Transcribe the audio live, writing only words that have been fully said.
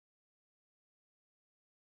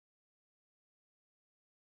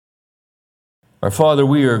Our Father,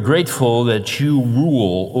 we are grateful that you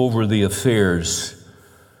rule over the affairs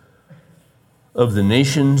of the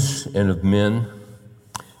nations and of men.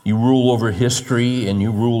 You rule over history and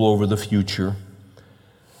you rule over the future.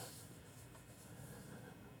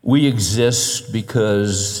 We exist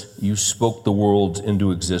because you spoke the world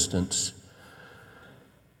into existence.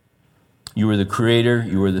 You are the creator,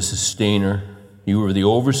 you are the sustainer, you are the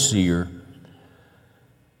overseer.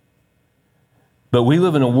 But we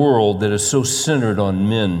live in a world that is so centered on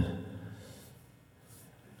men.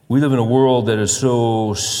 We live in a world that is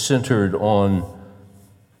so centered on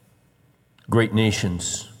great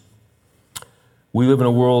nations. We live in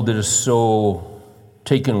a world that is so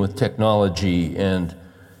taken with technology and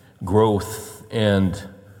growth and,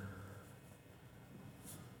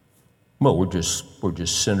 well, we're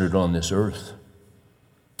just centered on this earth.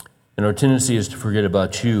 And our tendency is to forget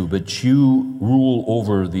about you, but you rule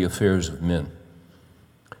over the affairs of men.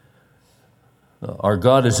 Our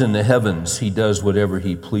God is in the heavens. He does whatever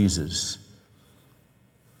he pleases.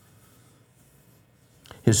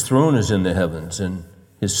 His throne is in the heavens, and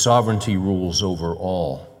his sovereignty rules over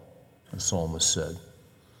all, the psalmist said.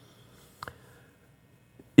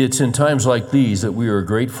 It's in times like these that we are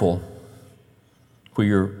grateful for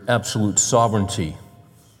your absolute sovereignty.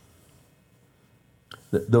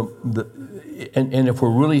 And if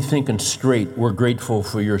we're really thinking straight, we're grateful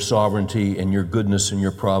for your sovereignty and your goodness and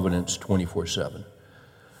your providence 24/7.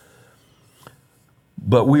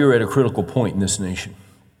 But we are at a critical point in this nation.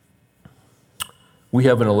 We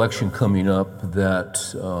have an election coming up that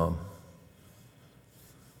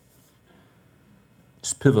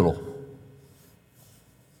is pivotal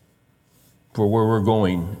for where we're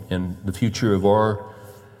going and the future of our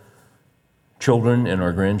children and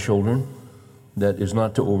our grandchildren. That is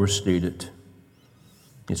not to overstate it.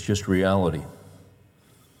 It's just reality.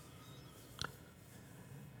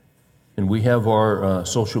 And we have our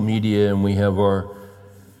social media, and we have our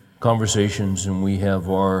conversations, and we have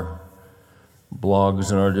our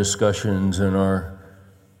blogs and our discussions and our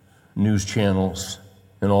news channels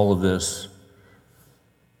and all of this.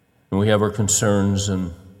 And we have our concerns,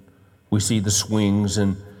 and we see the swings,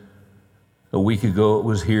 and a week ago it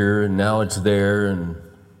was here, and now it's there, and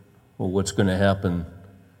well, what's going to happen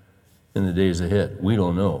in the days ahead? We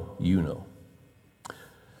don't know. You know.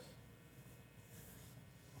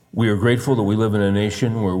 We are grateful that we live in a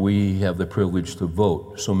nation where we have the privilege to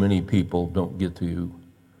vote. So many people don't get to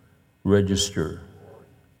register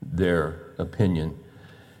their opinion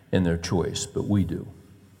and their choice, but we do.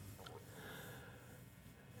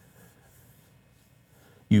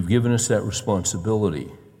 You've given us that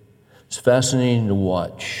responsibility. It's fascinating to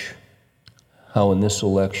watch how in this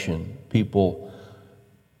election, people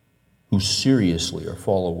who seriously are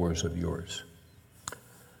followers of yours,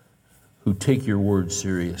 who take your word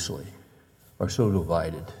seriously, are so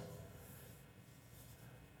divided.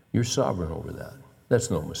 You're sovereign over that. That's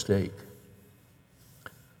no mistake.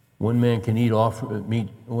 One man can eat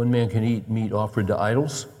meat offered to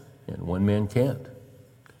idols, and one man can't.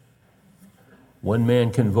 One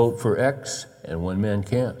man can vote for X, and one man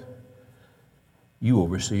can't. You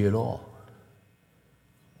oversee it all.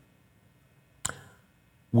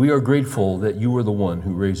 We are grateful that you are the one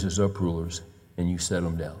who raises up rulers and you set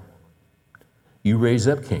them down. You raise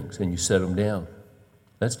up kings and you set them down.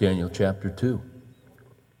 That's Daniel chapter 2.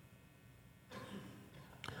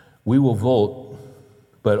 We will vote,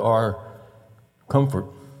 but our comfort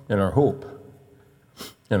and our hope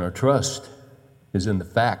and our trust is in the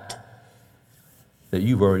fact that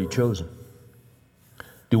you've already chosen.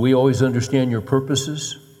 Do we always understand your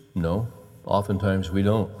purposes? No. Oftentimes we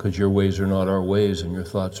don't, because your ways are not our ways and your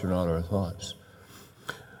thoughts are not our thoughts.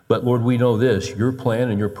 But Lord, we know this, your plan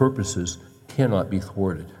and your purposes cannot be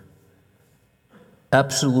thwarted.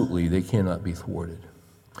 Absolutely, they cannot be thwarted.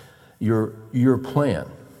 Your plan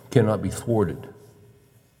cannot be thwarted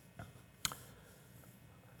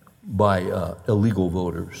by illegal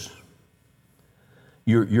voters.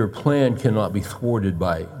 Your plan cannot be thwarted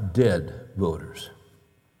by dead voters.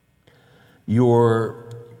 Your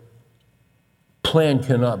plan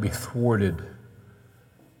cannot be thwarted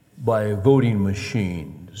by voting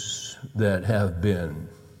machines that have been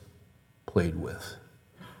played with.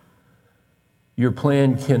 Your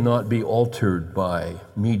plan cannot be altered by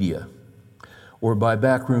media or by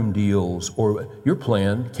backroom deals, or your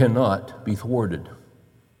plan cannot be thwarted.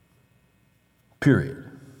 Period.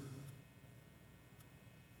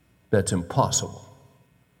 That's impossible.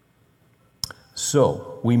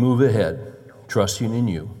 So we move ahead, trusting in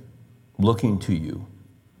you, looking to you.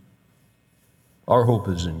 Our hope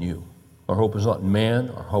is in you. Our hope is not in man.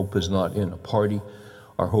 Our hope is not in a party.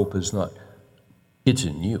 Our hope is not, it's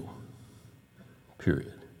in you.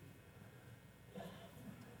 period.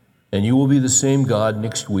 And you will be the same God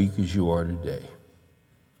next week as you are today.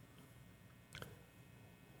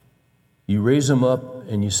 You raise them up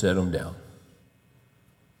and you set them down.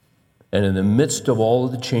 And in the midst of all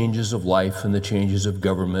of the changes of life and the changes of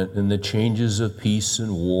government and the changes of peace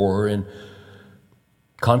and war and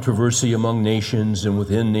controversy among nations and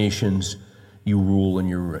within nations, you rule and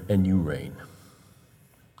you reign.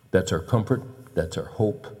 That's our comfort. That's our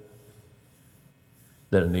hope.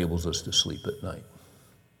 That enables us to sleep at night.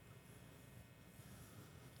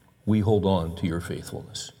 We hold on to your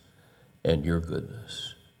faithfulness and your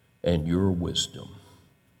goodness and your wisdom.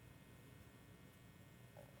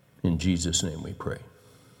 In Jesus' name we pray.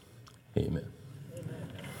 Amen.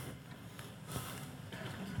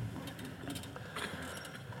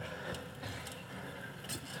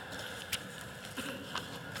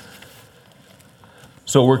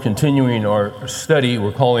 So we're continuing our study.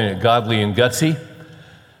 We're calling it Godly and Gutsy.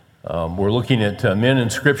 We're looking at men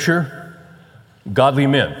in Scripture, godly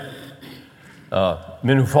men,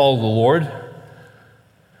 men who follow the Lord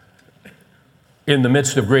in the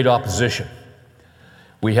midst of great opposition.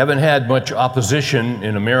 We haven't had much opposition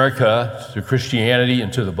in America to Christianity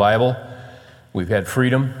and to the Bible. We've had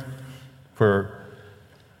freedom for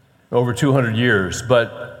over 200 years,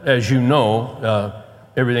 but as you know,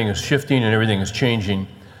 everything is shifting and everything is changing,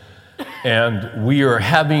 and we are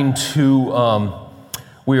having to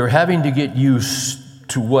get used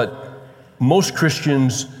to what most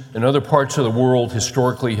Christians in other parts of the world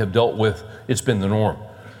historically have dealt with. It's been the norm.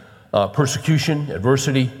 Persecution,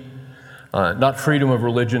 adversity, not freedom of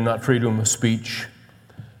religion, not freedom of speech.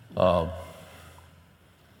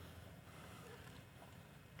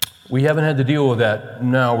 We haven't had to deal with that.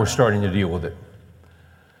 Now we're starting to deal with it.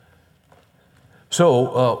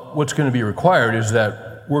 So what's going to be required is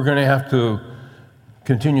that we're going to have to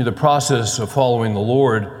continue the process of following the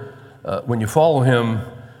Lord. When you follow Him,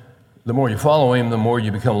 the more you follow Him, the more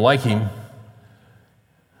you become like Him.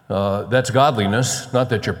 That's godliness. Not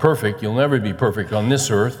that you're perfect. You'll never be perfect on this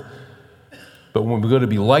earth. But when we're going to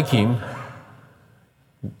be like Him,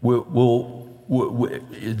 there's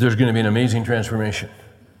going to be an amazing transformation.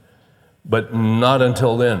 But not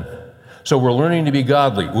until then. So we're learning to be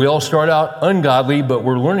godly. We all start out ungodly, but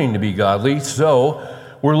we're learning to be godly. So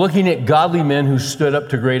we're looking at godly men who stood up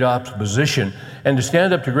to great opposition. And to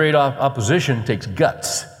stand up to great opposition takes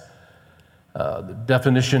guts. The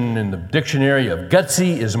definition in the dictionary of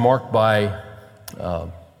gutsy is marked by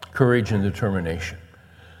courage and determination.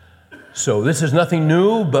 So this is nothing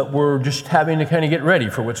new, but we're just having to kind of get ready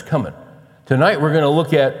for what's coming. Tonight we're going to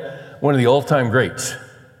look at one of the all-time greats,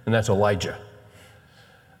 and that's Elijah.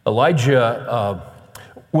 Elijah,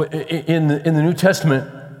 in the New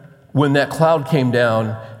Testament, when that cloud came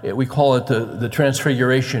down, we call it the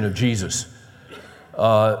transfiguration of Jesus.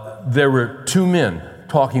 There were two men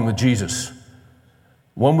talking with Jesus.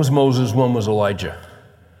 One was Moses, one was Elijah.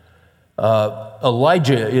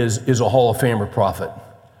 Elijah is a Hall of Famer prophet.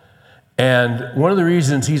 And one of the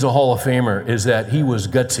reasons he's a Hall of Famer is that he was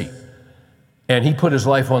gutsy. And he put his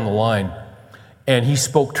life on the line. And he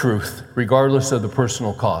spoke truth, regardless of the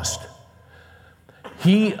personal cost.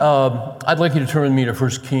 I'd like you to turn with me to 1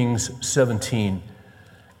 Kings 17.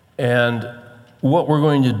 And what we're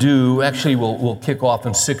going to do, actually we'll kick off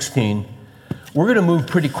in 16. We're going to move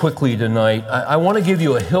pretty quickly tonight. I want to give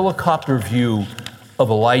you a helicopter view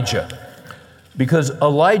of Elijah. Because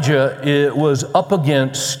Elijah was up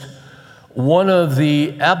against one of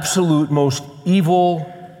the absolute most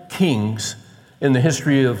evil kings in the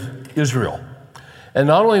history of Israel. And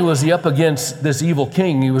not only was he up against this evil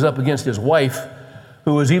king, he was up against his wife,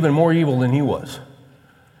 who was even more evil than he was.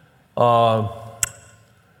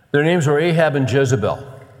 Their names were Ahab and Jezebel.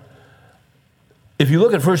 If you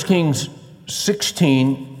look at 1 Kings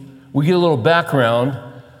 16, we get a little background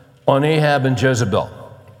on Ahab and Jezebel.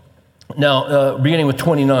 Now, beginning with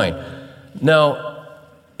 29. Now,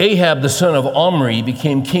 Ahab, the son of Omri,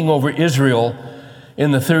 became king over Israel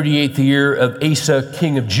in the 38th year of Asa,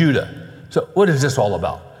 king of Judah. So what is this all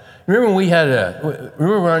about? Remember when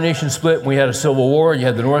our nation split and we had a civil war, you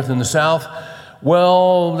had the North and the South?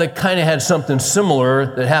 Well, they kind of had something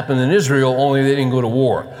similar that happened in Israel, only they didn't go to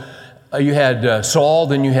war. You had Saul,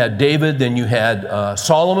 then you had David, then you had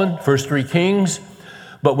Solomon, first three kings.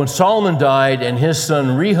 But when Solomon died and his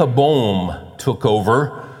son Rehoboam took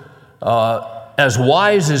over, as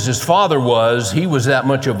wise as his father was, he was that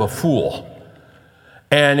much of a fool.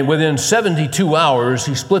 And within 72 hours,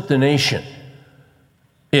 he split the nation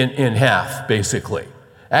in half, basically.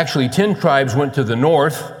 Actually, 10 tribes went to the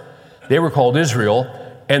north. They were called Israel.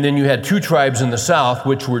 And then you had 2 tribes in the south,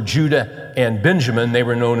 which were Judah and Benjamin. They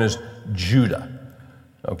were known as Judah.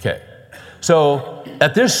 Okay. So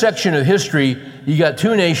at this section of history, you got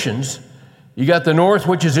two nations. You got the north,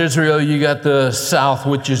 which is Israel. You got the south,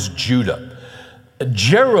 which is Judah.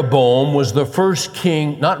 Jeroboam was the first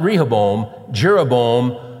king, not Rehoboam.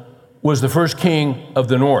 Jeroboam was the first king of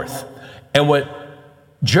the north. And what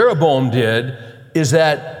Jeroboam did is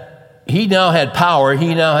that he now had power.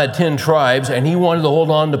 He now had 10 tribes, and he wanted to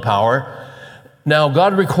hold on to power. Now,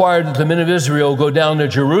 God required that the men of Israel go down to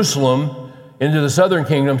Jerusalem into the southern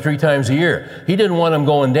kingdom 3 times a year. He didn't want them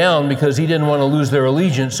going down because he didn't want to lose their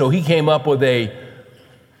allegiance, so he came up with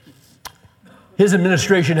his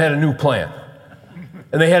administration had a new plan,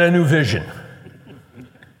 and they had a new vision.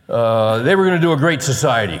 They were going to do a great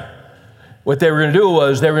society. What they were going to do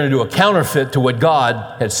was they were going to do a counterfeit to what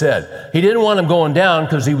God had said. He didn't want them going down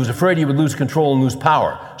because he was afraid he would lose control and lose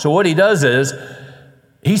power. So what he does is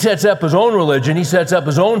he sets up his own religion. He sets up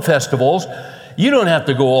his own festivals. You don't have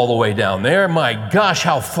to go all the way down there. My gosh,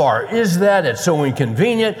 how far is that? It's so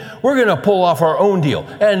inconvenient. We're going to pull off our own deal.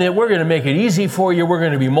 And we're going to make it easy for you. We're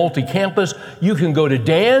going to be multi-campus. You can go to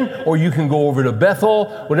Dan or you can go over to Bethel,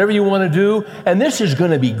 whatever you want to do. And this is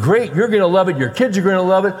going to be great. You're going to love it. Your kids are going to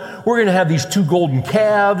love it. We're going to have these 2 golden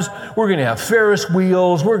calves. We're going to have Ferris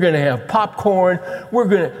wheels. We're going to have popcorn.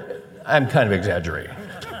 I'm kind of exaggerating.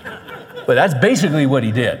 But that's basically what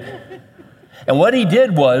he did. And what he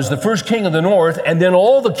did was the first king of the north, and then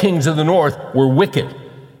all the kings of the north were wicked,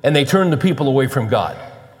 and they turned the people away from God.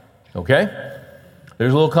 Okay?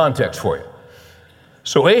 There's a little context for you.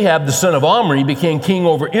 So Ahab, the son of Omri, became king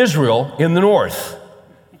over Israel in the north.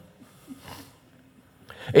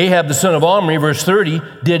 Ahab, the son of Omri, verse 30,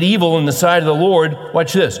 did evil in the sight of the Lord,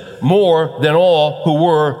 watch this, more than all who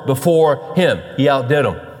were before him. He outdid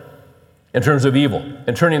them in terms of evil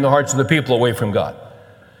and turning the hearts of the people away from God.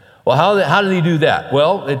 Well, how did he do that?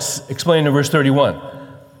 Well, it's explained in verse 31.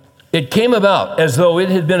 It came about as though it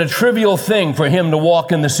had been a trivial thing for him to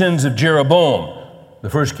walk in the sins of Jeroboam,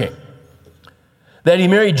 the first king, that he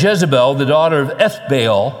married Jezebel, the daughter of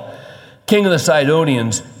Ethbaal, king of the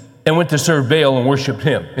Sidonians, and went to serve Baal and worshiped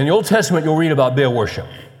him. In the Old Testament, you'll read about Baal worship.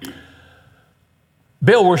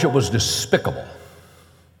 Baal worship was despicable.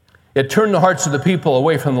 It turned the hearts of the people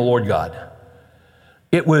away from the Lord God.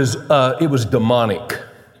 It was demonic.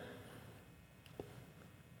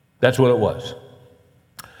 That's what it was.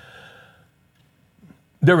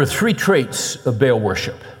 There were 3 traits of Baal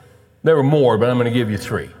worship. There were more, but I'm going to give you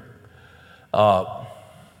 3.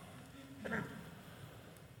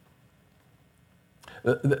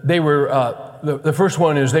 The first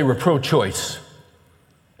one is they were pro-choice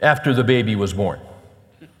after the baby was born.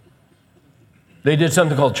 They did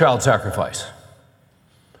something called child sacrifice.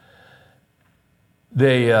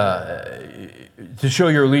 To show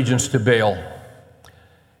your allegiance to Baal,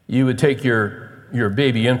 you would take your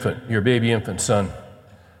baby infant son,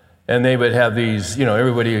 and they would have these,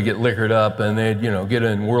 everybody would get liquored up, and they'd, get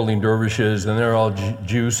in whirling dervishes, and they're all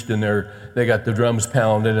juiced, and they got the drums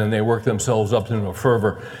pounded, and they work themselves up into a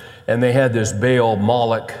fervor. And they had this Baal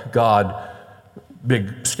Moloch god,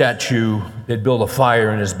 big statue. They'd build a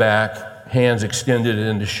fire in his back, hands extended,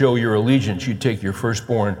 and to show your allegiance, you'd take your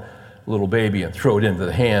firstborn little baby and throw it into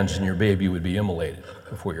the hands, and your baby would be immolated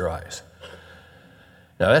before your eyes.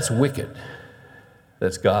 Now, that's wicked.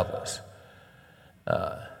 That's godless.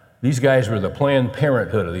 These guys were the Planned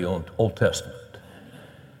Parenthood of the Old Testament.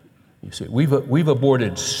 You see, we've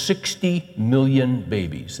aborted 60 million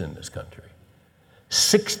babies in this country.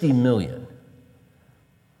 60 million.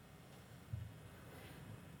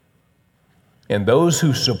 And those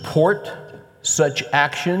who support such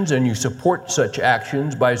actions, and you support such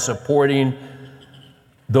actions by supporting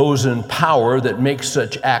those in power that make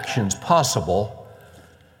such actions possible,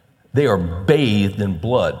 they are bathed in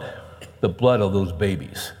blood, the blood of those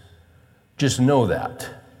babies. Just know that,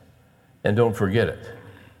 and don't forget it.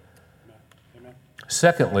 Amen.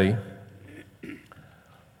 Secondly,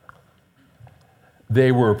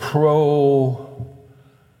 they were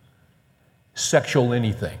pro-sexual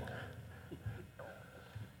anything.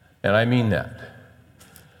 And I mean that.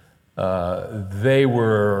 They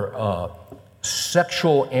were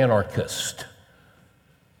sexual anarchists.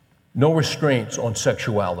 No restraints on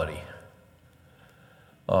sexuality.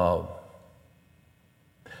 Baal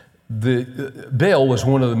was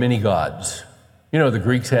one of the many gods. The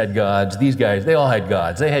Greeks had gods. These guys, they all had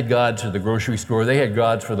gods. They had gods for the grocery store. They had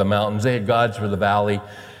gods for the mountains. They had gods for the valley.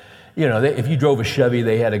 If you drove a Chevy,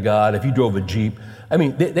 they had a god. If you drove a Jeep,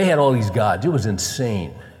 they had all these gods. It was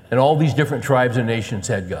insane. And all these different tribes and nations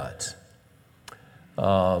had gods.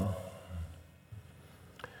 And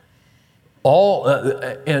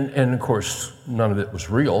of course, none of it was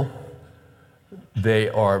real. They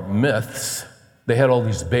are myths They had all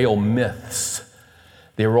these Baal myths.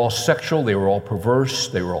 They were all sexual, they were all perverse,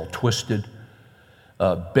 they were all twisted.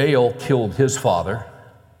 Baal killed his father.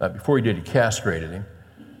 Before he did, he castrated him.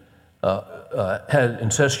 Had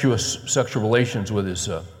incestuous sexual relations with his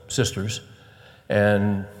sisters,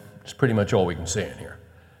 and it's pretty much all we can say in here.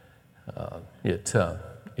 It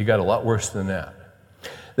got a lot worse than that.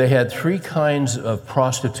 They had three kinds of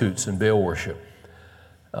prostitutes in Baal worship.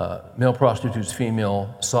 Male prostitutes,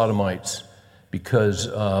 female sodomites, because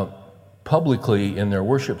publicly in their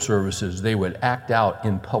worship services, they would act out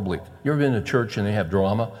in public. You ever been to church and they have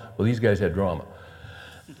drama? Well, these guys had drama.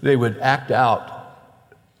 They would act out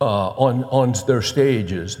on their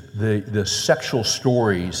stages the sexual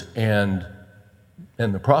stories, and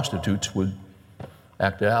the prostitutes would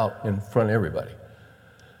act it out in front of everybody.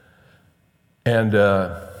 And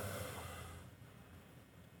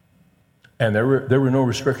there were no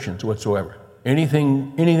restrictions whatsoever.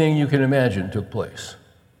 Anything you can imagine took place.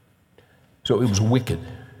 So it was wicked.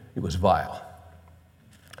 It was vile.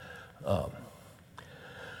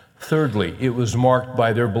 Thirdly, it was marked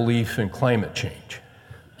by their belief in climate change.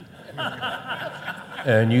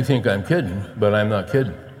 And you think I'm kidding, but I'm not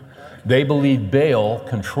kidding. They believed Baal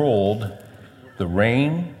controlled the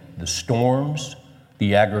rain, the storms,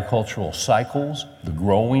 the agricultural cycles, the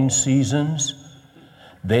growing seasons.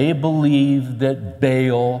 They believed that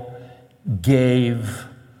Baal gave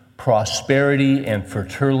prosperity and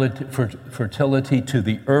fertility to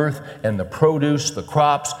the earth, and the produce, the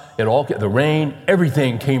crops, the rain,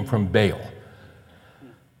 everything came from Baal.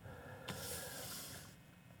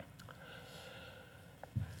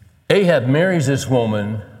 Ahab marries this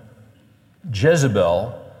woman,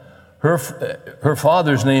 Jezebel. Her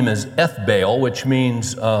father's name is Ethbaal, which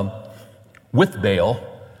means with Baal.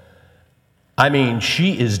 I mean,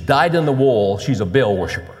 she is dyed in the wool. She's a Baal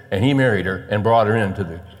worshiper. And he married her and brought her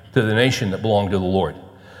into the nation that belonged to the Lord.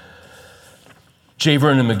 J.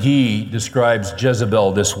 Vernon McGee describes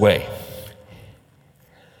Jezebel this way.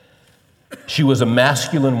 She was a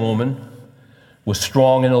masculine woman with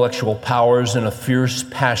strong intellectual powers and a fierce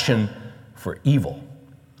passion for evil.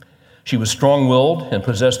 She was strong-willed and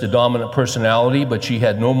possessed a dominant personality, but she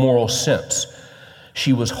had no moral sense.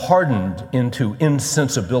 She was hardened into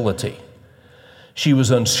insensibility. She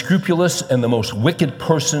was unscrupulous and the most wicked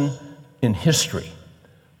person in history,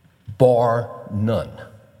 bar none.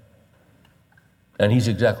 And he's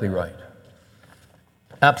exactly right.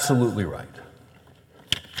 Absolutely right.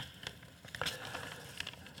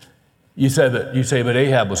 You say, but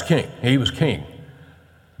Ahab was king. He was king.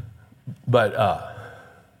 But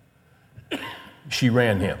she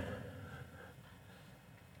ran him.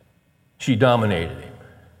 She dominated him.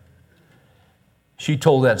 She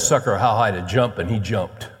told that sucker how high to jump, and he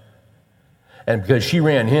jumped. And because she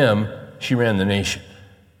ran him, she ran the nation.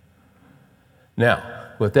 Now,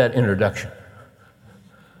 with that introduction,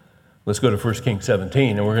 let's go to 1 Kings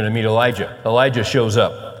 17, and we're going to meet Elijah. Elijah shows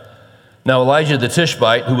up. Now Elijah the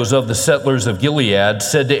Tishbite, who was of the settlers of Gilead,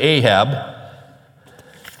 said to Ahab,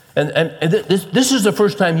 and this is the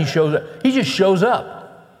first time he shows up. He just shows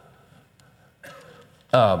up.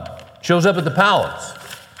 Shows up at the palace.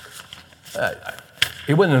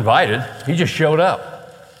 He wasn't invited. He just showed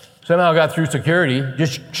up. Somehow got through security,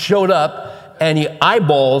 just showed up, and he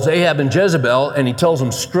eyeballs Ahab and Jezebel, and he tells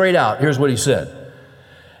them straight out, here's what he said.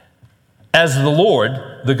 As the Lord,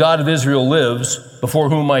 the God of Israel, lives, before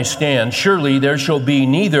whom I stand, surely there shall be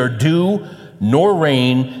neither dew nor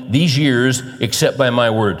rain these years except by my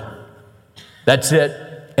word. That's it.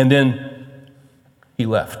 And then he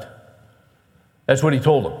left. That's what he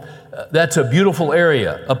told them. That's a beautiful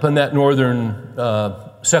area up in that northern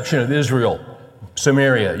section of Israel,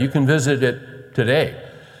 Samaria. You can visit it today.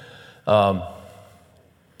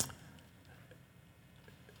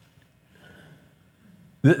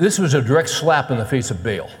 This was a direct slap in the face of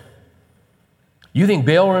Baal. You think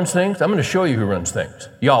Baal runs things? I'm going to show you who runs things.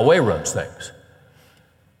 Yahweh runs things.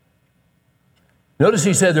 Notice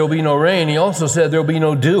he said there will be no rain. He also said there will be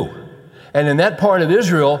no dew. And in that part of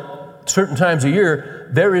Israel, certain times a year,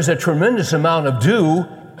 there is a tremendous amount of dew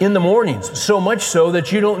in the mornings, so much so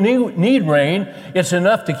that you don't need rain. It's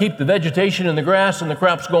enough to keep the vegetation and the grass and the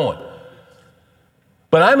crops going.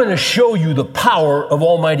 But I'm going to show you the power of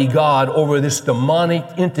Almighty God over this demonic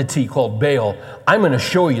entity called Baal. I'm going to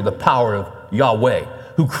show you the power of Yahweh,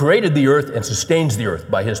 who created the earth and sustains the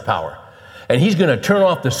earth by his power. And he's going to turn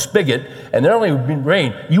off the spigot, and there only be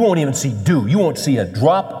rain. You won't even see dew. You won't see a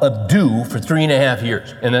drop of dew for 3.5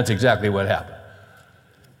 years. And that's exactly what happened.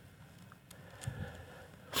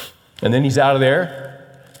 And then he's out of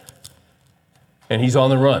there, and he's on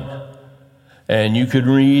the run. And you could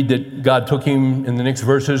read that God took him in the next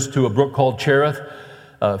verses to a brook called Cherith,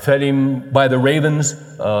 fed him by the ravens,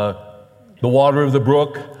 the water of the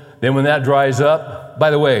brook. Then when that dries up, by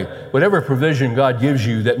the way, whatever provision God gives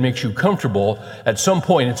you that makes you comfortable, at some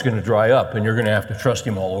point it's going to dry up and you're going to have to trust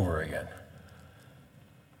him all over again.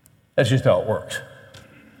 That's just how it works.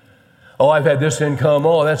 Oh, I've had this income.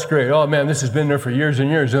 Oh, that's great. Oh, man, this has been there for years and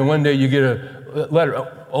years. And one day you get a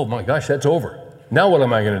letter. Oh, my gosh, that's over. Now what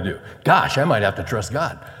am I going to do? Gosh, I might have to trust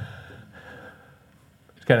God.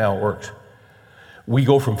 It's kind of how it works. We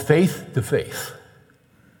go from faith to faith,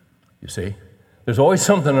 you see. There's always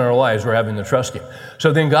something in our lives we're having to trust him.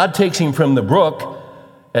 So then God takes him from the brook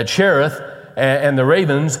at Cherith and the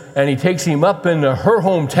ravens, and he takes him up into her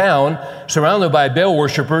hometown, surrounded by Baal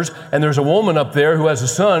worshipers, and there's a woman up there who has a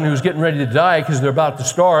son who's getting ready to die because they're about to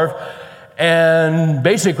starve, and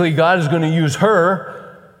basically God is going to use her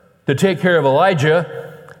to take care of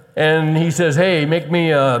Elijah, and he says, hey, make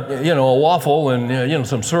me a waffle and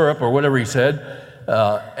some syrup or whatever he said,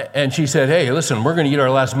 and she said, hey, listen, we're going to eat our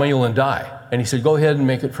last meal and die. And he said, go ahead and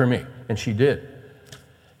make it for me. And she did.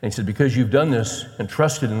 And he said, because you've done this and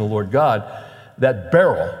trusted in the Lord God, that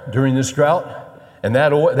barrel during this drought and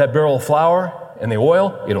that barrel of flour and the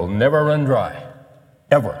oil, it'll never run dry,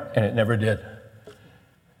 ever. And it never did.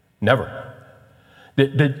 Never.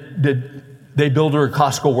 Did they build her a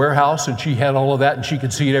Costco warehouse and she had all of that and she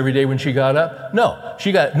could see it every day when she got up? No,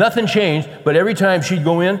 nothing changed, but every time she'd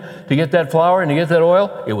go in to get that flour and to get that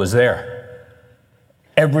oil, it was there.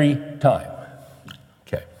 Every time.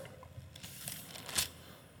 Okay.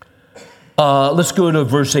 Let's go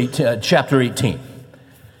to chapter 18.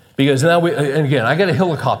 Because now and again, I got to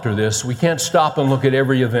helicopter this. We can't stop and look at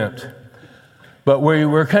every event. But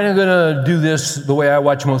we're kind of going to do this the way I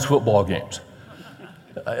watch most football games.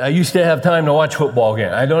 I used to have time to watch football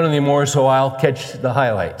games. I don't anymore, so I'll catch the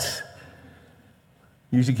highlights.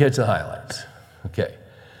 Usually catch the highlights. Okay.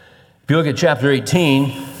 If you look at chapter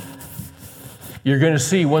 18, you're going to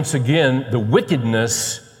see once again the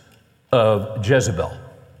wickedness of Jezebel.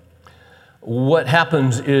 What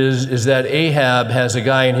happens is that Ahab has a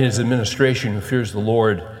guy in his administration who fears the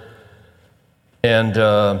Lord. And,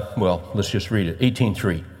 let's just read it.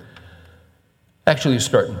 18:3. Actually,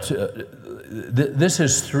 this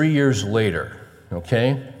is 3 years later,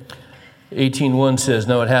 okay? 18:1 says,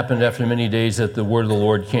 now it happened after many days that the word of the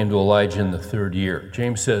Lord came to Elijah in the 3rd year.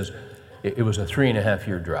 James says it was a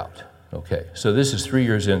 3.5-year drought. Okay, so this is 3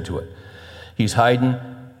 years into it. He's hiding.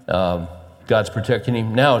 God's protecting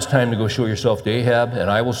him. Now it's time to go show yourself to Ahab, and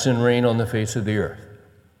I will send rain on the face of the earth.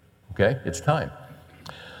 Okay, it's time.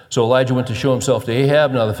 So Elijah went to show himself to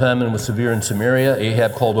Ahab. Now the famine was severe in Samaria.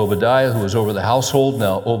 Ahab called Obadiah, who was over the household.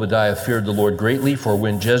 Now Obadiah feared the Lord greatly, for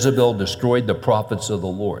when Jezebel destroyed the prophets of the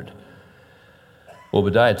Lord,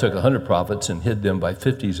 Obadiah took 100 prophets and hid them by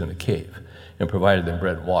 50s in a cave and provided them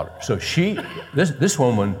bread and water. So this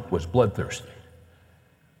woman was bloodthirsty.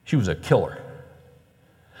 She was a killer.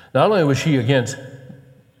 Not only was she against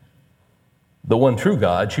the one true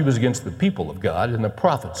God, she was against the people of God and the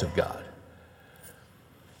prophets of God.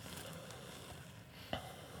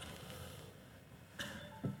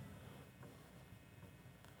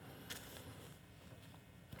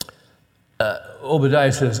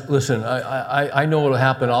 Obadiah says, listen, I know what will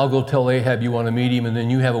happen. I'll go tell Ahab you want to meet him, and then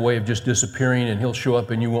you have a way of just disappearing, and he'll show up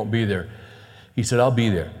and you won't be there. He said, I'll be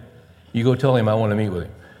there. You go tell him I want to meet with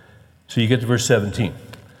him. So you get to verse 17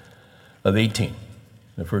 of 18,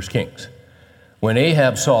 the 1 Kings. When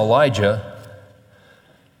Ahab saw Elijah,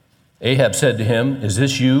 Ahab said to him, is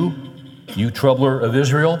this you troubler of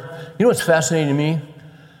Israel? You know what's fascinating to me?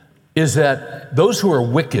 Is that those who are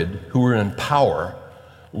wicked, who are in power,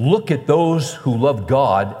 look at those who love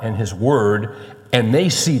God and his word, and they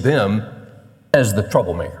see them as the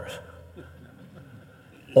troublemakers.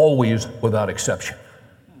 Always, without exception.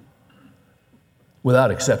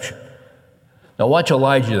 Without exception. Now watch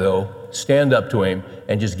Elijah, though, stand up to him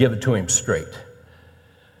and just give it to him straight.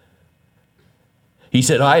 He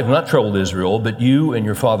said, I have not troubled Israel, but you and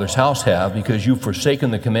your father's house have, because you've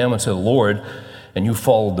forsaken the commandments of the Lord, and you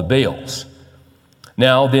followed the Baals.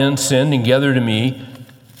 Now then, send and gather to me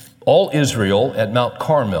all Israel at Mount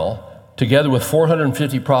Carmel, together with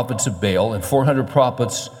 450 prophets of Baal and 400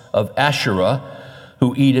 prophets of Asherah,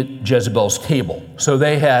 who eat at Jezebel's table. So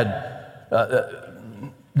they had,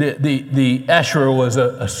 the Asherah was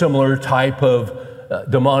a similar type of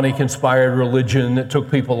demonic-inspired religion that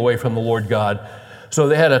took people away from the Lord God. So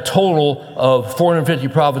they had a total of 450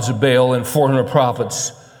 prophets of Baal and 400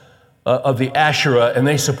 prophets of the Asherah, and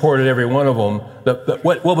they supported every one of them.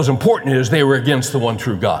 What was important is they were against the one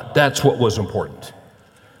true God. That's what was important.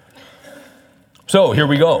 So here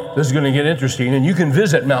we go. This is going to get interesting, and you can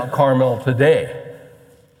visit Mount Carmel today.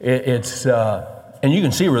 And you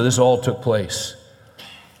can see where this all took place.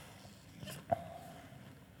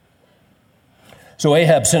 So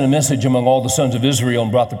Ahab sent a message among all the sons of Israel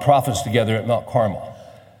and brought the prophets together at Mount Carmel.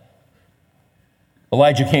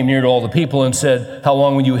 Elijah came near to all the people and said, "How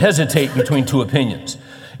long will you hesitate between two opinions?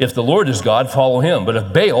 If the Lord is God, follow him, but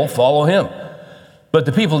if Baal, follow him." But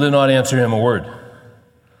the people did not answer him a word.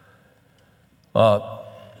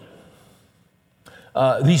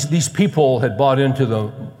 These people had bought into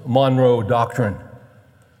the Monroe Doctrine.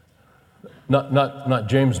 Not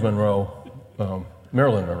James Monroe,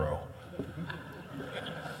 Marilyn Monroe.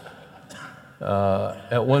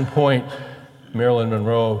 At one point, Marilyn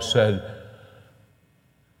Monroe said,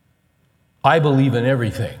 "I believe in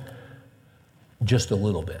everything, just a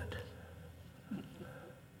little bit."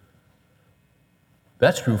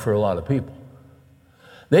 That's true for a lot of people.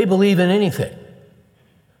 They believe in anything.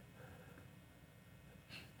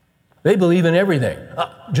 They believe in everything,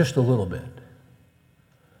 just a little bit.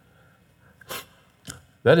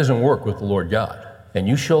 That doesn't work with the Lord God. And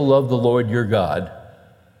you shall love the Lord your God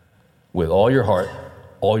with all your heart,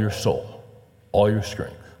 all your soul, all your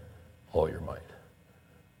strength, all your might.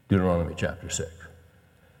 Deuteronomy chapter 6.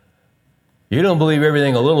 You don't believe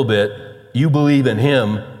everything a little bit, you believe in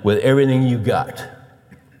him with everything you got.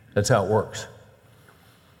 That's how it works.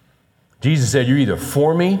 Jesus said, "You're either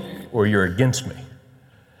for me or you're against me."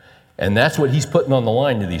 And that's what he's putting on the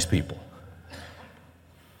line to these people.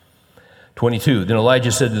 22, then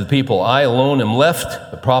Elijah said to the people, "I alone am left,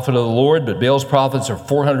 the prophet of the Lord, but Baal's prophets are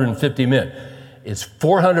 450 men. It's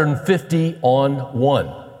 450 on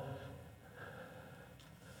one.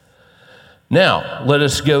 Now, let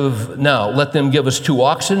them give us 2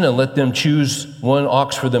 oxen, and let them choose 1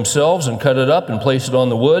 ox for themselves, and cut it up and place it on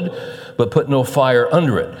the wood, but put no fire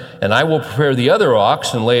under it. And I will prepare the other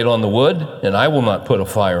ox and lay it on the wood, and I will not put a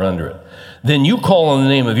fire under it. Then you call on the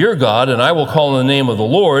name of your God, and I will call on the name of the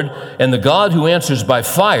Lord, and the God who answers by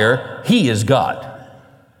fire, he is God."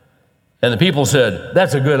 And the people said,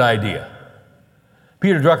 "That's a good idea."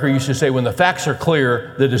 Peter Drucker used to say, when the facts are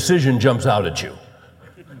clear, the decision jumps out at you.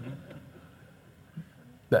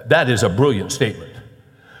 That is a brilliant statement.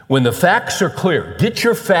 When the facts are clear, get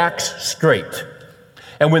your facts straight.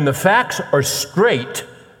 And when the facts are straight,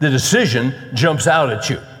 the decision jumps out at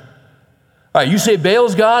you. All right, you say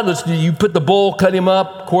Baal's God, you put the bull, cut him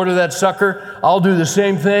up, quarter that sucker. I'll do the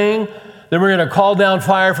same thing. Then we're going to call down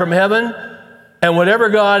fire from heaven. And whatever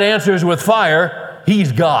God answers with fire,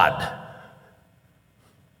 he's God.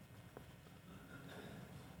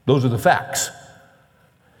 Those are the facts.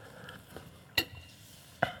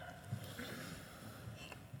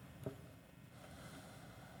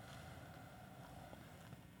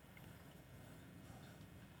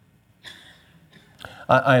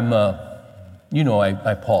 I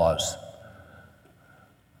pause.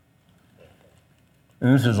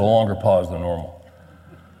 And this is a longer pause than normal.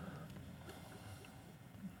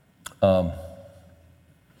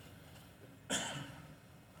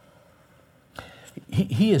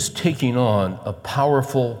 He is taking on a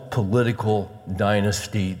powerful political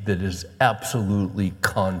dynasty that is absolutely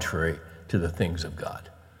contrary to the things of God.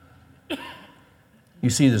 You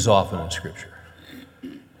see this often in Scripture.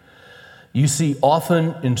 You see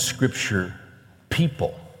often in Scripture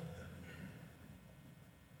people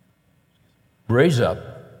raise up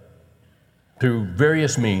through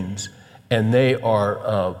various means, and they have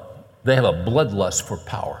a bloodlust for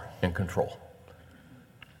power and control.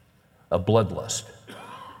 A bloodlust.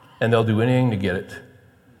 And they'll do anything to get it.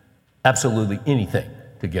 Absolutely anything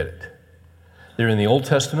to get it. They're in the Old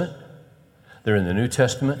Testament. They're in the New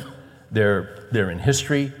Testament. They're in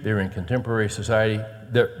history. They're in contemporary society.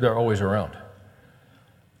 They're always around.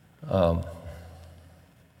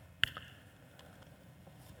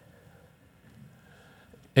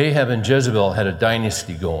 Ahab and Jezebel had a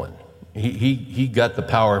dynasty going. He got the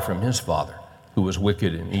power from his father, who was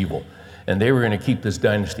wicked and evil. And they were going to keep this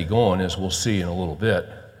dynasty going, as we'll see in a little bit.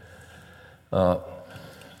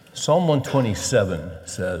 Psalm 127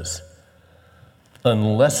 says,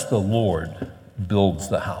 "Unless the Lord builds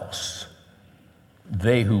the house,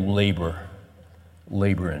 they who labor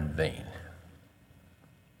in vain."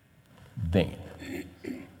 Vain.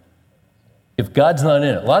 If God's not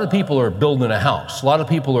in it, a lot of people are building a house. A lot of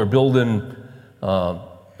people are building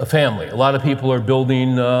a family. A lot of people are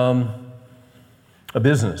building a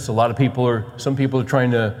business. Some people are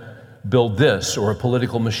trying to build this, or a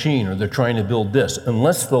political machine, or they're trying to build this.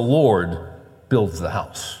 Unless the Lord builds the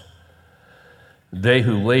house, they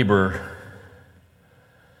who labor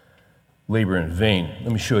in vain.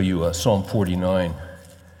 Let me show you Psalm 49.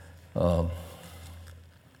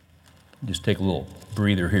 Just take a little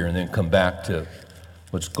breather here and then come back to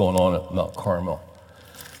what's going on at Mount Carmel.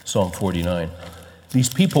 Psalm 49. These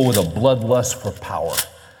people with a bloodlust for power,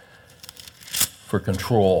 for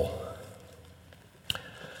control.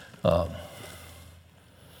 And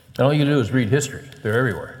all you do is read history. They're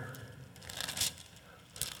everywhere.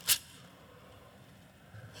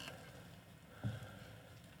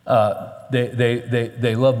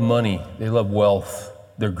 They love money. They love wealth.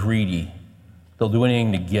 They're greedy. They'll do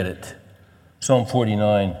anything to get it. Psalm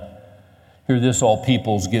 49. Hear this, all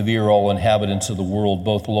peoples, give ear, all inhabitants of the world,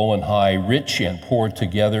 both low and high, rich and poor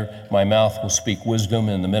together. My mouth will speak wisdom,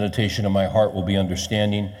 and the meditation of my heart will be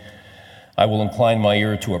understanding. I will incline my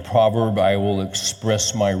ear to a proverb. I will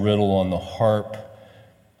express my riddle on the harp.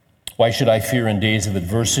 Why should I fear in days of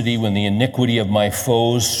adversity when the iniquity of my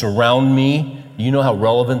foes surround me? Do you know how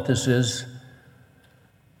relevant this is?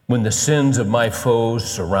 When the sins of my foes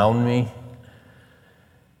surround me?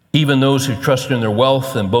 Even those who trust in their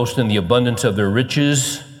wealth and boast in the abundance of their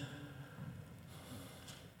riches.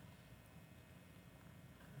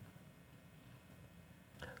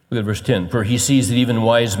 Look at verse 10. For he sees that even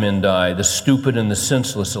wise men die. The stupid and the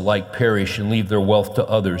senseless alike perish and leave their wealth to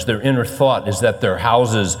others. Their inner thought is that their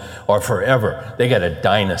houses are forever. They got a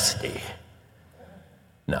dynasty.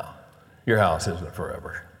 No, your house isn't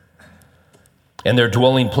forever. And their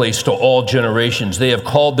dwelling place to all generations. They have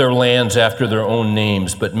called their lands after their own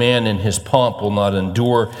names, but man in his pomp will not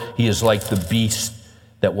endure. He is like the beast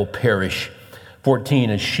that will perish. 14,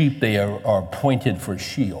 as sheep they are appointed for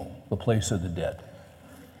Sheol, the place of the dead.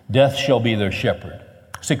 Death shall be their shepherd.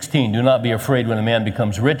 16, do not be afraid when a man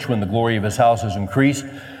becomes rich, when the glory of his house is increased,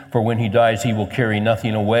 for when he dies he will carry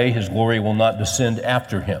nothing away. His glory will not descend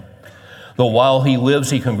after him. Though while he lives,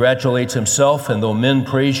 he congratulates himself, and though men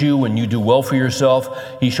praise you when you do well for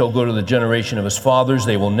yourself, he shall go to the generation of his fathers.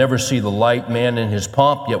 They will never see the light. Man in his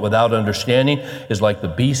pomp, yet without understanding, is like the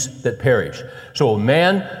beasts that perish. So a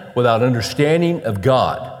man without understanding of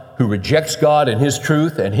God, who rejects God and his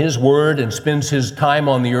truth and his word and spends his time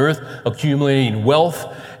on the earth accumulating wealth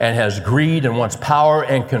and has greed and wants power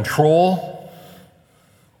and control,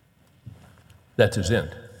 that's his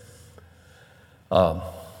end.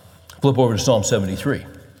 Flip over to Psalm 73.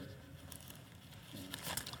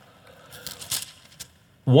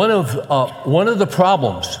 One of the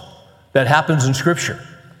problems that happens in Scripture,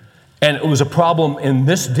 and it was a problem in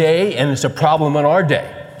this day, and it's a problem in our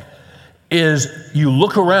day, is you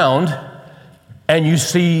look around and you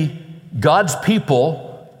see God's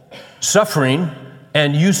people suffering,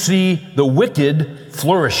 and you see the wicked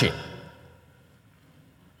flourishing.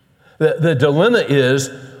 The dilemma is,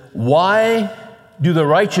 why do the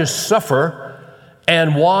righteous suffer,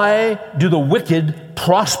 and why do the wicked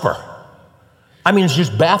prosper? I mean, it's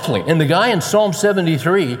just baffling. And the guy in Psalm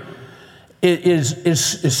 73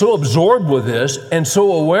 is so absorbed with this and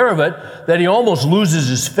so aware of it that he almost loses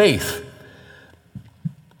his faith.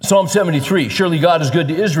 Psalm 73, surely God is good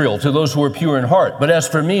to Israel, to those who are pure in heart. But as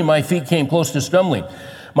for me, my feet came close to stumbling.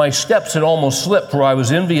 My steps had almost slipped, for I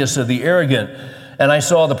was envious of the arrogant. And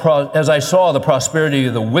as I saw the prosperity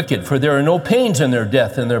of the wicked, for there are no pains in their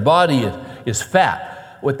death, and their body is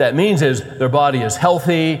fat. What that means is their body is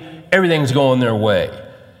healthy, everything's going their way.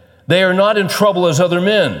 They are not in trouble as other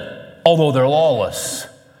men, although they're lawless.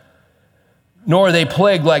 Nor are they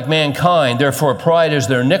plagued like mankind. Therefore pride is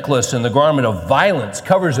their necklace, and the garment of violence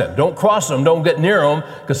covers them. Don't cross them, don't get near them,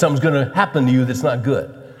 because something's going to happen to you that's not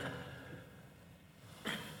good.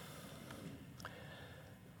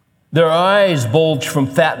 Their eyes bulge from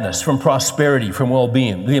fatness, from prosperity, from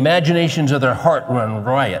well-being. The imaginations of their heart run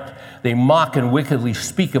riot. They mock and wickedly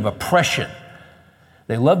speak of oppression.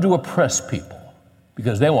 They love to oppress people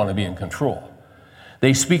because they want to be in control.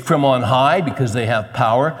 They speak from on high because they have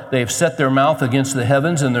power. They have set their mouth against the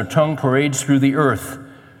heavens, and their tongue parades through the earth.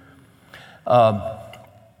 You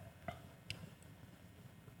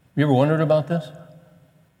ever wondered about this?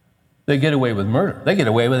 They get away with murder. They get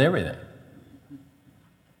away with everything.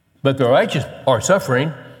 But the righteous are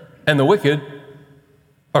suffering, and the wicked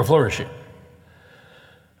are flourishing.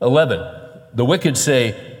 11, the wicked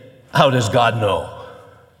say, how does God know?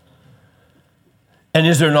 And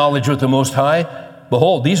is there knowledge with the Most High?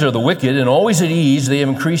 Behold, these are the wicked, and always at ease. They have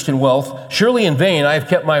increased in wealth. Surely in vain I have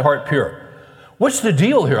kept my heart pure. What's the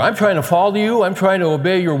deal here? I'm trying to follow you. I'm trying to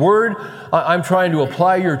obey your word. I'm trying to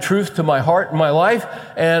apply your truth to my heart and my life,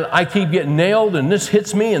 and I keep getting nailed, and this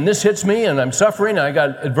hits me, and I'm suffering, and I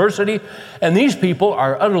got adversity. And these people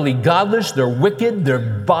are utterly godless. They're wicked.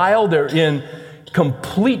 They're vile. They're in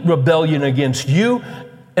complete rebellion against you,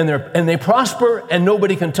 and they prosper, and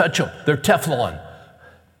nobody can touch them. They're Teflon.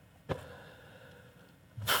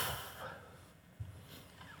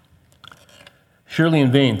 Surely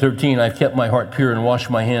in vain, 13, I've kept my heart pure and washed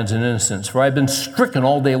my hands in innocence, for I've been stricken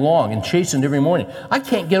all day long and chastened every morning. I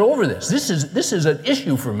can't get over this. This is an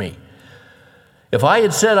issue for me. If I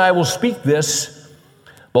had said, I will speak this,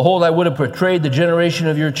 behold, I would have betrayed the generation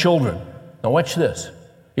of your children. Now watch this.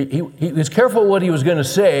 He was careful what he was going to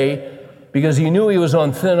say because he knew he was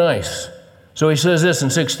on thin ice. So he says this in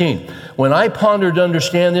 16, when I pondered to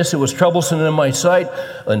understand this, it was troublesome in my sight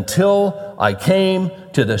until I came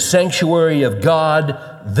to the sanctuary of God,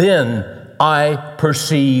 then I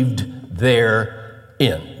perceived their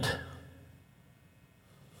end.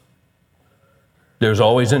 There's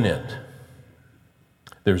always an end.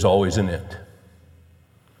 There's always an end.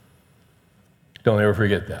 Don't ever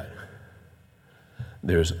forget that.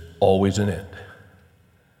 There's always an end.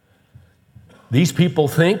 These people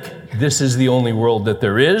think this is the only world that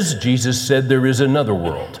there is. Jesus said there is another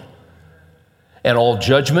world. And all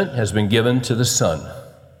judgment has been given to the Son.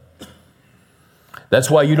 That's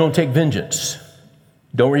why you don't take vengeance.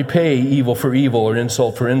 Don't repay evil for evil or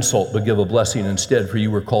insult for insult, but give a blessing instead, for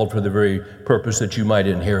you were called for the very purpose that you might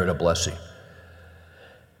inherit a blessing.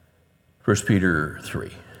 1 Peter 3.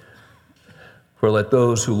 For let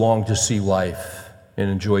those who long to see life and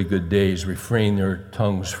enjoy good days refrain their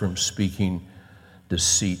tongues from speaking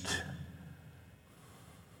deceit.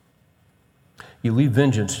 You leave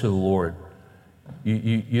vengeance to the Lord.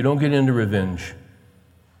 You don't get into revenge.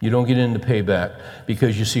 You don't get into payback,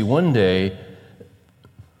 because you see, one day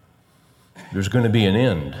there's going to be an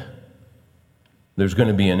end. There's going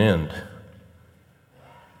to be an end.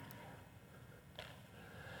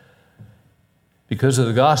 Because of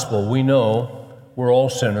the gospel, we know we're all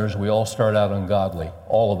sinners. We all start out ungodly.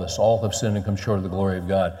 All of us. All have sinned and come short of the glory of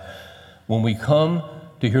God. When we come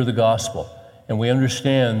to hear the gospel and we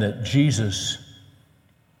understand that Jesus,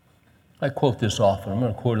 I quote this often. I'm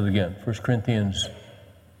going to quote it again. 1 Corinthians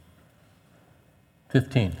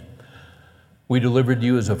 15. We delivered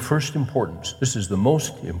you as of first importance. This is the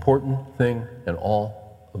most important thing in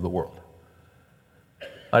all of the world.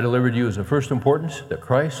 I delivered you as of first importance that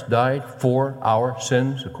Christ died for our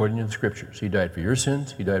sins according to the Scriptures. He died for your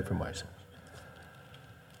sins. He died for my sins.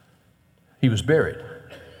 He was buried.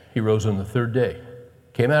 He rose on the third day.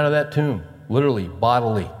 Came out of that tomb, literally,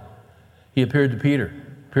 bodily. He appeared to Peter,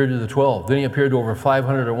 appeared to the 12. Then he appeared to over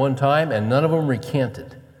 500 at one time, and none of them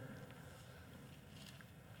recanted.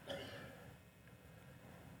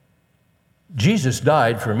 Jesus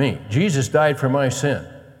died for me. Jesus died for my sin.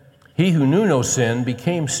 He who knew no sin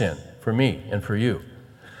became sin for me and for you.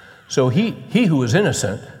 So he who was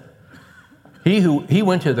innocent, he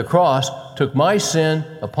went to the cross, took my sin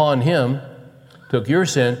upon him, took your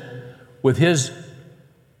sin with his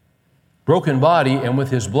broken body and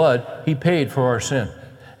with his blood. He paid for our sin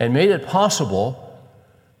and made it possible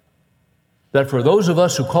that for those of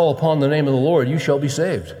us who call upon the name of the Lord, you shall be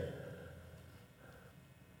saved.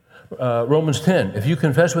 Romans 10, if you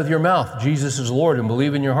confess with your mouth Jesus is Lord and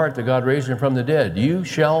believe in your heart that God raised him from the dead, you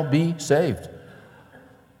shall be saved.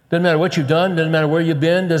 Doesn't matter what you've done, doesn't matter where you've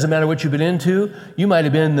been, doesn't matter what you've been into. You might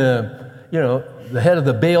have been the head of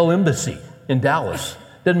the Baal embassy in Dallas.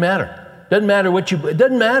 Doesn't matter. Doesn't matter what it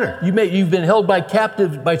doesn't matter. You've been held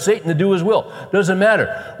captive by Satan to do his will. Doesn't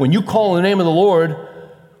matter. When you call on the name of the Lord,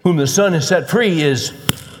 whom the Son has set free, is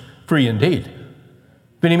free indeed.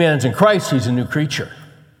 If any man is in Christ, he's a new creature.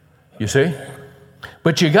 You see?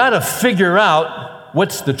 But you got to figure out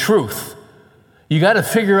what's the truth. You got to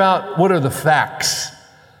figure out what are the facts.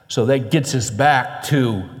 So that gets us back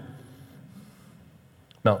to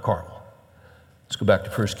Mount Carmel. Let's go back to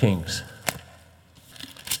 1 Kings.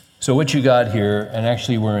 So what you got here, and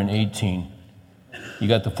actually we're in 18, you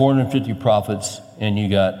got the 450 prophets and you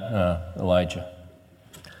got Elijah.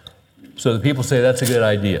 So the people say that's a good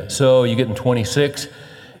idea. So you get in 26,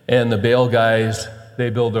 and the Baal guys, they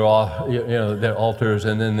build their altars,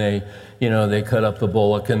 and then they cut up the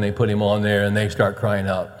bullock and they put him on there, and they start crying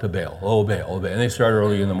out to Baal, oh Baal, oh Baal. And they start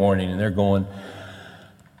early in the morning, and they're going,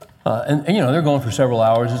 they're going for several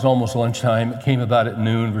hours. It's almost lunchtime. It came about at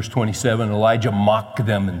noon, verse 27. Elijah mocked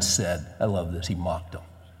them and said, I love this, he mocked them.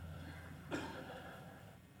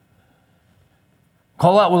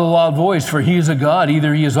 Call out with a loud voice, for he is a God.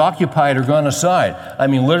 Either he is occupied or gone aside. I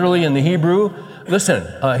mean, literally in the Hebrew, listen,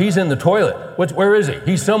 he's in the toilet. Where is he?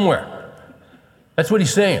 He's somewhere. That's what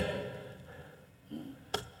he's saying.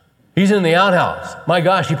 He's in the outhouse. My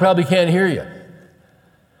gosh, he probably can't hear you.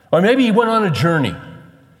 Or maybe he went on a journey.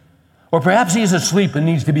 Or perhaps he's asleep and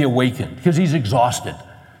needs to be awakened because he's exhausted.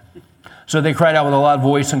 So they cried out with a loud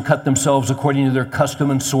voice and cut themselves according to their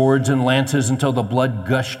custom and swords and lances until the blood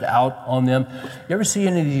gushed out on them. You ever see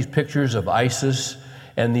any of these pictures of ISIS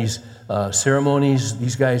and these ceremonies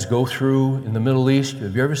these guys go through in the Middle East.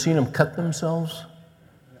 Have you ever seen them cut themselves?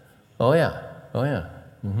 Oh, yeah. Oh, yeah.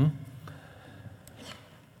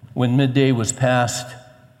 When midday was past,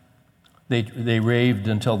 they raved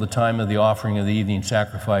until the time of the offering of the evening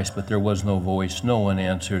sacrifice, but there was no voice. No one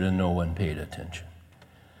answered, and no one paid attention,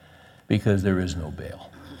 because there is no Baal.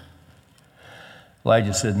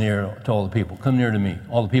 Elijah said to all the people, "Come near to me."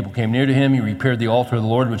 All the people came near to him. He repaired the altar of the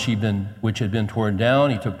Lord, which had been torn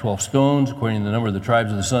down. He took 12 stones, according to the number of the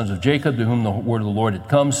tribes of the sons of Jacob, to whom the word of the Lord had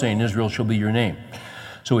come, saying, "Israel shall be your name."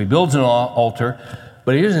 So he builds an altar,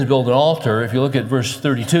 but he doesn't build an altar. If you look at verse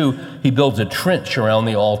 32, he builds a trench around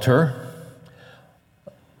the altar.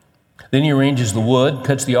 Then he arranges the wood,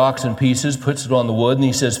 cuts the ox in pieces, puts it on the wood, and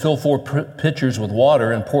he says, "Fill 4 pitchers with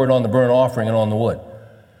water and pour it on the burnt offering and on the wood.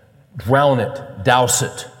 Drown it, douse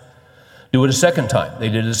it. Do it a second time." They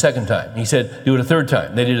did it a second time. He said, "Do it a third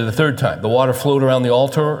time." They did it a third time. The water flowed around the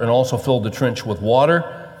altar and also filled the trench with water.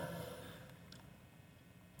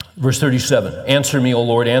 Verse 37, "Answer me, O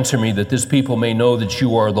Lord, answer me, that this people may know that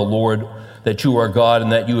you are the Lord, that you are God,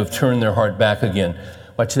 and that you have turned their heart back again."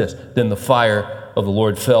 Watch this. Then the fire of the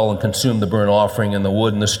Lord fell and consumed the burnt offering and the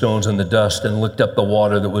wood and the stones and the dust and licked up the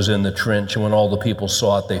water that was in the trench. And when all the people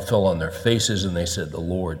saw it, they fell on their faces and they said, "The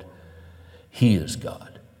Lord, He is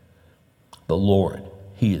God. The Lord,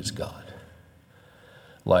 He is God."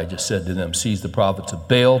 Elijah said to them, "Seize the prophets of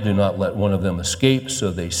Baal. Do not let one of them escape."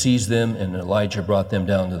 So they seized them, and Elijah brought them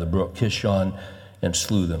down to the brook Kishon and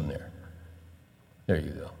slew them there. There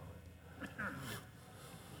you go.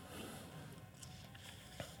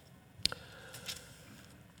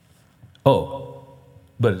 Oh,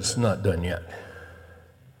 but it's not done yet.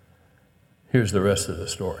 Here's the rest of the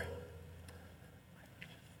story.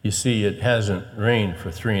 You see, it hasn't rained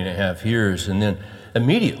for 3.5 years, and then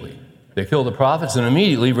immediately they kill the prophets, and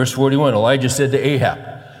immediately, verse 41, Elijah said to Ahab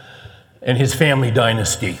and his family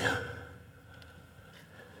dynasty,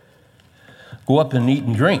 "Go up and eat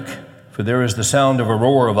and drink, for there is the sound of a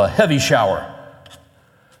roar of a heavy shower."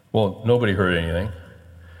 Well, nobody heard anything.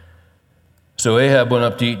 So Ahab went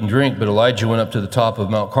up to eat and drink, but Elijah went up to the top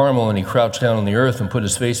of Mount Carmel, and he crouched down on the earth and put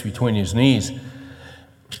his face between his knees.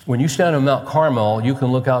 When you stand on Mount Carmel, you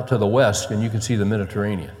can look out to the west and you can see the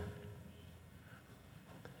Mediterranean.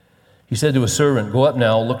 He said to his servant, "Go up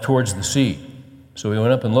now, look towards the sea." So he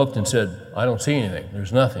went up and looked and said, "I don't see anything.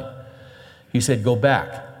 There's nothing." He said, "Go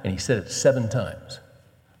back." And he said it 7 times.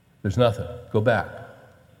 "There's nothing. Go back.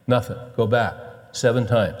 Nothing. Go back." 7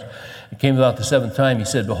 times. It came about the 7th time, he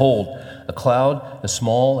said, "Behold, a cloud as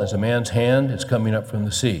small as a man's hand is coming up from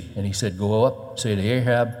the sea." And he said, "Go up, say to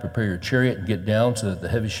Ahab, prepare your chariot and get down so that the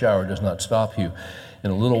heavy shower does not stop you."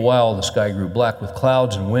 In a little while, the sky grew black with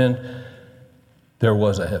clouds and wind. There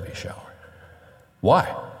was a heavy shower.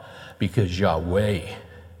 Why? Because Yahweh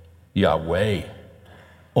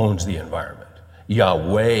owns the environment.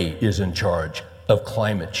 Yahweh is in charge of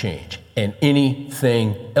climate change, and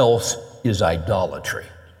anything else is idolatry.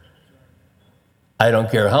 I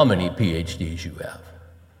don't care how many PhDs you have.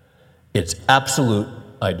 It's absolute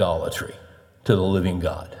idolatry to the living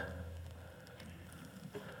God.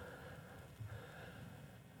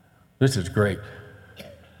 This is great.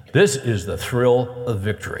 This is the thrill of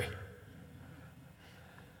victory.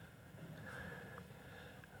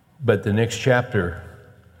 But the next chapter,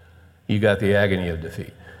 you got the agony of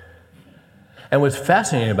defeat. And what's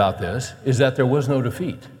fascinating about this is that there was no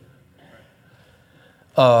defeat.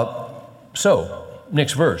 So,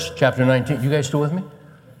 next verse, chapter 19. You guys still with me?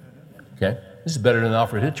 Okay. This is better than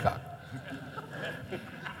Alfred Hitchcock.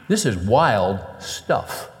 This is wild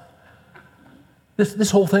stuff.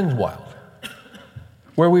 This whole thing's wild.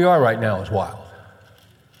 Where we are right now is wild.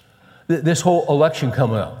 This whole election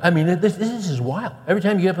coming up. I mean, this is wild. Every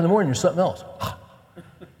time you get up in the morning, there's something else.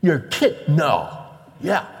 You're kidding? No.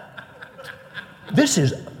 Yeah. This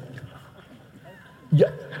is... Yeah.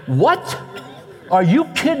 What? Are you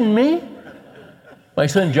kidding me? My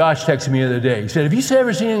son Josh texted me the other day. He said, "Have you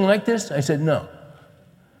ever seen anything like this?" I said, "No."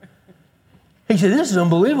 He said, "This is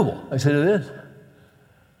unbelievable." I said, "It is."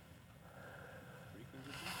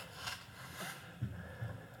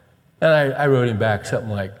 And I wrote him back something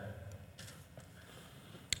like,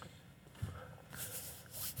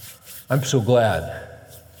 "I'm so glad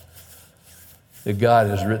that God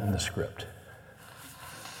has written the script.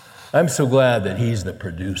 I'm so glad that He's the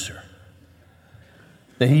producer,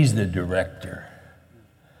 that He's the director,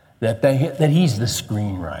 that He's the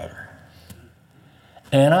screenwriter.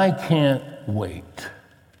 And I can't wait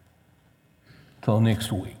till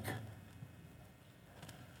next week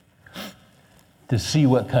to see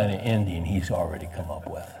what kind of ending He's already come up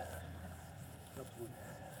with.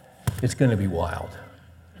 It's going to be wild.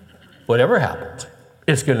 whatever happens,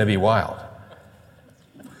 it's going to be wild.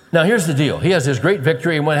 Now, here's the deal. He has this great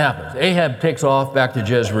victory, and what happens? Ahab takes off back to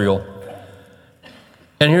Jezreel.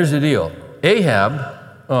 And here's the deal. Ahab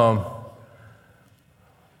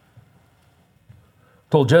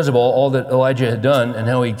told Jezebel all that Elijah had done and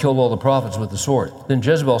how he killed all the prophets with the sword. Then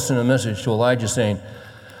Jezebel sent a message to Elijah saying,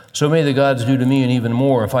 "So may the gods do to me and even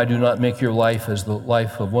more if I do not make your life as the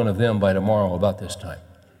life of one of them by tomorrow about this time."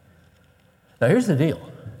 Now, here's the deal.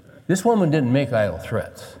 This woman didn't make idle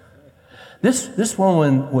threats. This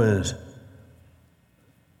woman was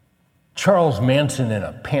Charles Manson in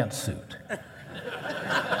a pantsuit.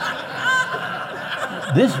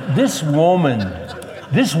 This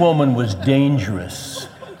woman was dangerous.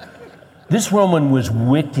 This woman was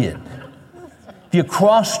wicked. If you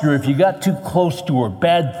crossed her, if you got too close to her,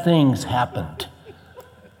 bad things happened.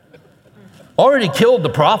 Already killed the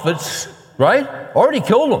prophets, right? Already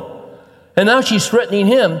killed them. And now she's threatening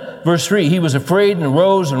him. Verse 3, he was afraid and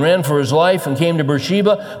arose and ran for his life and came to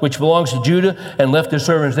Beersheba, which belongs to Judah, and left his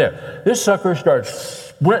servants there. This sucker starts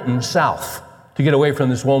sprinting south to get away from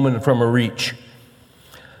this woman and from her reach.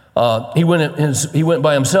 He went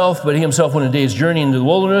by himself, but he himself went a day's journey into the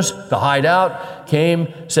wilderness to hide out, came,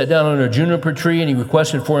 sat down under a juniper tree, and he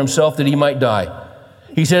requested for himself that he might die.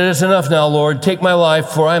 He said, "It's enough now, Lord. Take my life,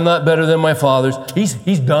 for I am not better than my father's."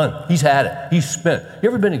 He's done. He's had it. He's spent. You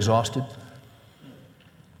ever been exhausted?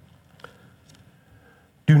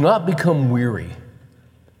 Do not become weary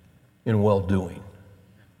in well-doing,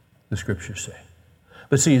 the scriptures say.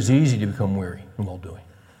 But see, it's easy to become weary in well-doing.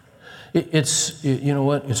 You know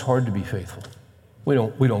what? It's hard to be faithful. We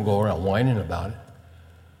don't go around whining about it.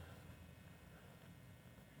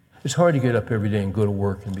 It's hard to get up every day and go to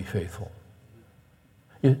work and be faithful.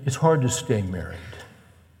 It's hard to stay married.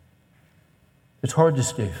 It's hard to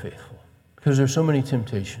stay faithful because there's so many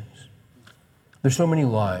temptations. There's so many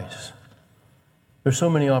lies. There's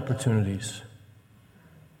so many opportunities.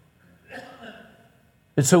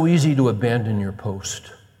 It's so easy to abandon your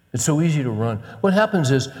post. It's so easy to run. What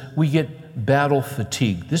happens is we get battle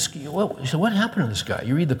fatigue. So what happened to this guy?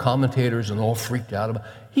 You read the commentators and they're all freaked out about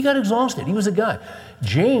it. He got exhausted. He was a guy.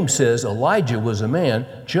 James says Elijah was a man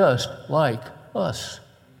just like us.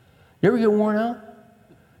 You ever get worn out?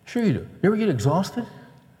 Sure you do. You ever get exhausted?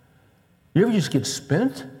 You ever just get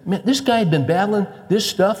spent? Man, this guy had been battling this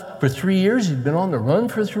stuff for 3 years. He'd been on the run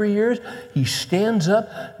for 3 years. He stands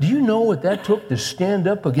up. Do you know what that took to stand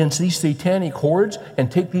up against these satanic hordes and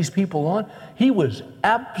take these people on? He was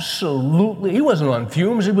he wasn't on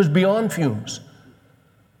fumes. He was beyond fumes.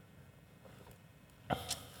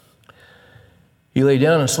 He lay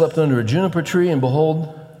down and slept under a juniper tree, and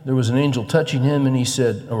behold, there was an angel touching him, and he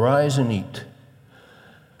said, "Arise and eat."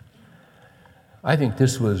 I think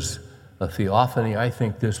this was a theophany. I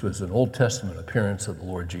think this was an Old Testament appearance of the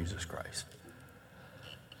Lord Jesus Christ.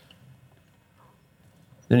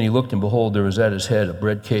 Then he looked, and behold, there was at his head a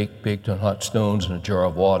bread cake baked on hot stones and a jar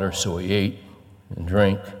of water. So he ate and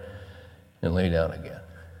drank and lay down again.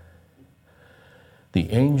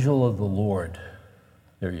 The angel of the Lord,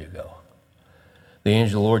 there you go. The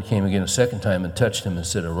angel of the Lord came again a second time and touched him and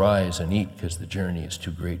said, "Arise and eat, because the journey is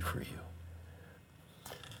too great for you."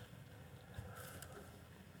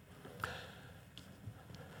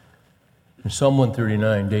 In Psalm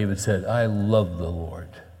 139, David said, "I love the Lord."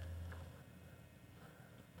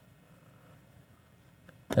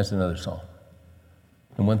 That's another psalm.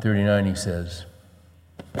 In 139, he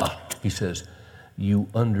says, "You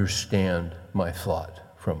understand my thought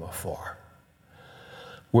from afar."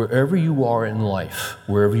 Wherever you are in life,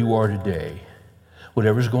 wherever you are today,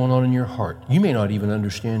 whatever's going on in your heart, you may not even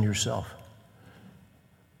understand yourself.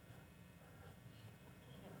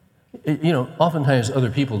 Oftentimes other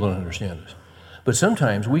people don't understand us. But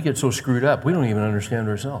sometimes we get so screwed up, we don't even understand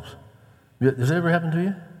ourselves. Does that ever happen to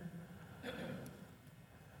you?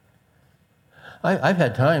 I've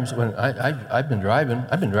had times when I've been driving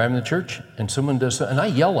to church, and someone does something, and I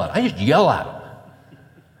just yell at them.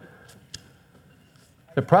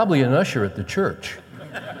 They're probably an usher at the church.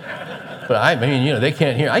 But they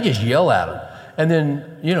can't hear. I just yell at them. And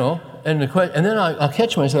then, and then I'll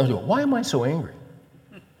catch myself and go, why am I so angry?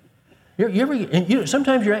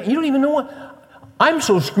 Sometimes you don't even know what. I'm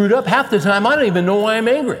so screwed up half the time I don't even know why I'm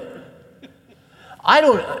angry.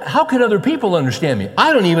 How can other people understand me?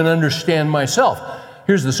 I don't even understand myself.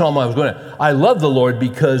 Here's the psalm I was going to. I love the Lord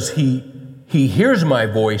because he hears my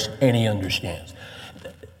voice and he understands.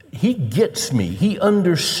 He gets me. He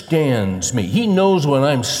understands me. He knows when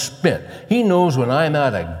I'm spent. He knows when I'm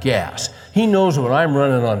out of gas. He knows when I'm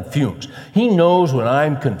running on fumes. He knows when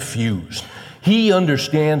I'm confused. He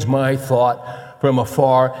understands my thought from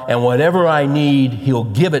afar, and whatever I need, he'll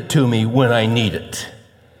give it to me when I need it.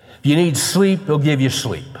 If you need sleep, he'll give you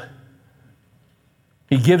sleep.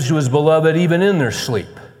 He gives to his beloved even in their sleep.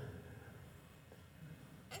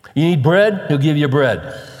 You need bread, he'll give you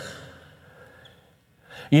bread.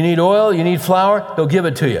 You need oil, you need flour, he'll give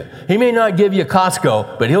it to you. He may not give you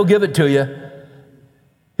Costco, but he'll give it to you.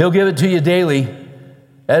 He'll give it to you daily.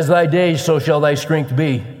 As thy days, so shall thy strength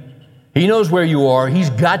be. He knows where you are. He's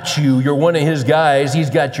got you. You're one of his guys. He's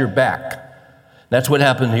got your back. That's what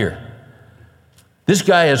happened here. This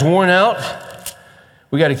guy is worn out.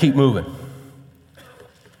 We got to keep moving.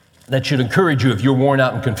 That should encourage you if you're worn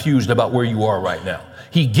out and confused about where you are right now.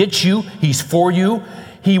 He gets you. He's for you.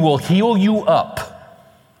 He will heal you up.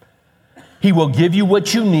 He will give you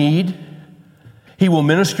what you need. He will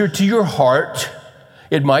minister to your heart.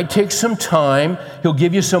 It might take some time. He'll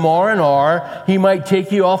give you some R&R. He might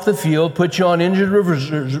take you off the field, put you on injured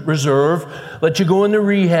reserve, let you go into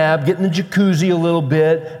rehab, get in the jacuzzi a little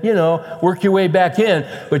bit, work your way back in.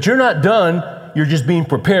 But you're not done. You're just being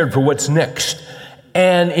prepared for what's next.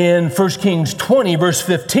 And in 1 Kings 20, verse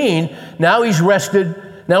 15, now he's rested.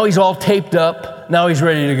 Now he's all taped up. Now he's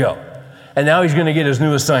ready to go. And now he's going to get his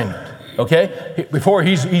new assignment. Okay? Before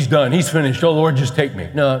he's done, he's finished. Oh, Lord, just take me.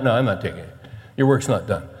 No, I'm not taking it. Your work's not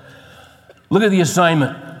done. Look at the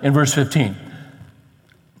assignment in verse 15.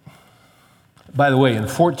 By the way, in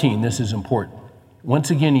 14, this is important.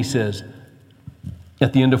 Once again, he says,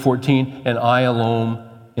 at the end of 14, and I alone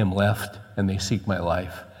am left, and they seek my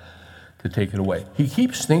life to take it away. He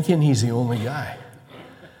keeps thinking he's the only guy,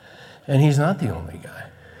 and he's not the only guy.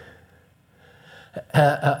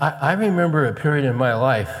 I remember a period in my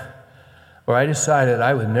life where I decided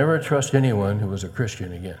I would never trust anyone who was a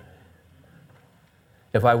Christian again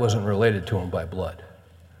if I wasn't related to him by blood.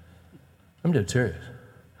 I'm dead serious.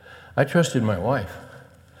 I trusted my wife.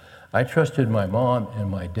 I trusted my mom and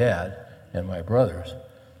my dad and my brothers.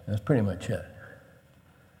 That's pretty much it.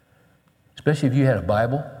 Especially if you had a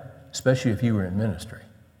Bible, especially if you were in ministry.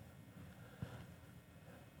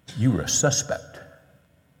 You were a suspect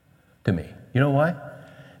to me. You know why?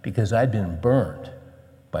 Because I'd been burned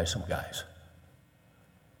by some guys.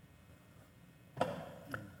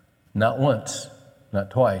 Not once, not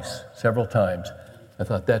twice, several times. I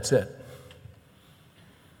thought, that's it.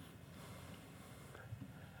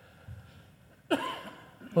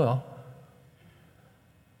 Well,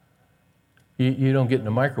 you don't get in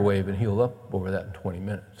the microwave and heal up over that in 20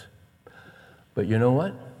 minutes. But you know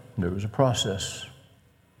what? There was a process.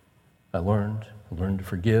 I learned to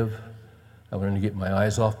forgive. I learned to get my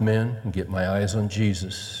eyes off men and get my eyes on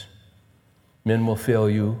Jesus. Men will fail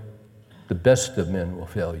you. The best of men will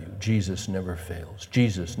fail you. Jesus never fails.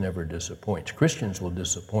 Jesus never disappoints. Christians will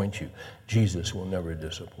disappoint you. Jesus will never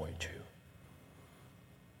disappoint you.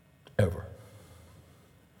 Ever.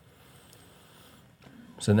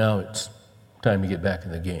 So now it's time to get back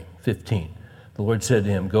in the game. 15. The Lord said to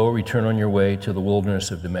him, go, return on your way to the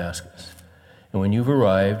wilderness of Damascus. And when you've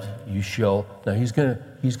arrived, you shall... Now he's going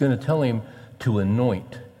to tell him to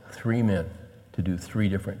anoint 3 men to do 3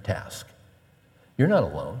 different tasks. You're not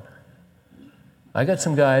alone. I got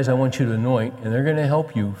some guys I want you to anoint, and they're going to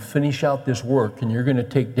help you finish out this work, and you're going to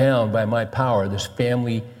take down by my power this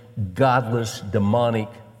family, godless, demonic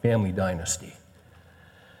family dynasty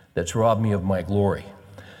that's robbed me of my glory.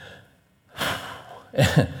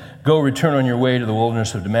 Go, return on your way to the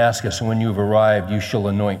wilderness of Damascus, and when you have arrived, you shall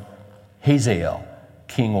anoint Hazael,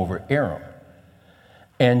 king over Aram,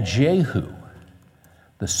 and Jehu,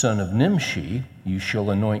 the son of Nimshi, you shall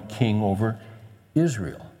anoint king over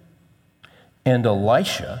Israel. And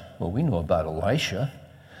Elisha, well, we know about Elisha,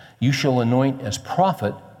 you shall anoint as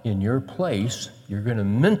prophet in your place. You're going to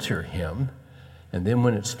mentor him, and then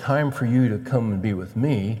when it's time for you to come and be with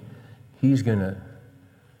me, he's going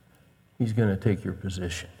to take your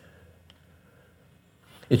position.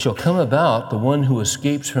 It shall come about, the one who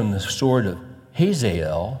escapes from the sword of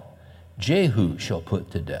Hazael, Jehu shall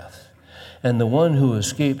put to death. And the one who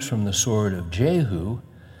escapes from the sword of Jehu,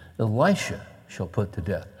 Elisha shall put to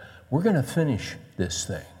death. We're going to finish this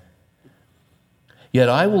thing. Yet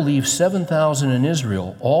I will leave 7,000 in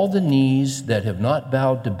Israel, all the knees that have not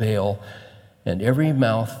bowed to Baal, and every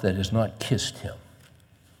mouth that has not kissed him.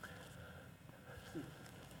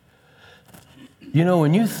 You know,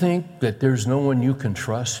 when you think that there's no one you can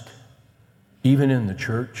trust, even in the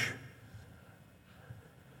church,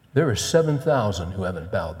 there are 7,000 who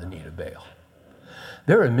haven't bowed the knee to Baal.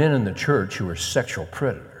 There are men in the church who are sexual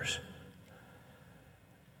predators.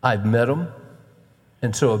 I've met them,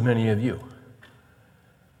 and so have many of you.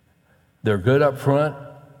 They're good up front.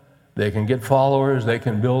 They can get followers. They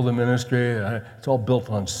can build a ministry. It's all built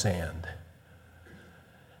on sand.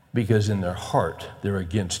 because in their heart they're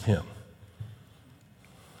against him.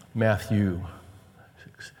 Matthew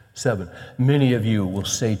 7. Many of you will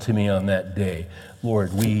say to me on that day,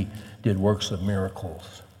 Lord, we did works of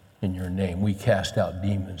miracles in your name. We cast out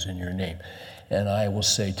demons in your name. And I will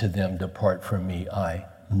say to them, depart from me, I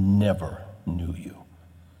never knew you.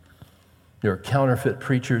 There are counterfeit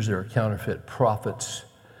preachers, there are counterfeit prophets,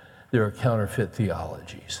 there are counterfeit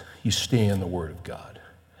theologies. You stay in the Word of God.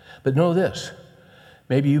 But know this,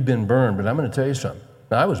 maybe you've been burned, but I'm going to tell you something.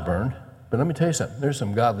 Now, I was burned, but let me tell you something. There's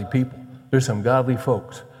some godly people. There's some godly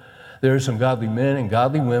folks. There's some godly men and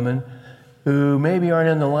godly women who maybe aren't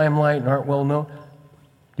in the limelight and aren't well known.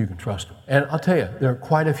 You can trust them. And I'll tell you, there are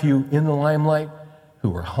quite a few in the limelight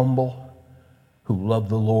who are humble, who love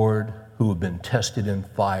the Lord, who have been tested in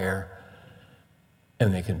fire,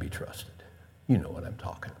 and they can be trusted. You know what I'm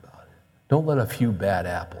talking about. Don't let a few bad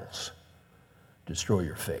apples destroy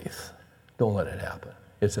your faith. Don't let it happen.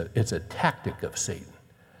 It's a tactic of Satan.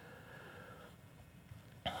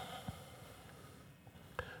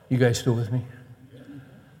 You guys still with me?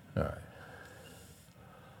 All right.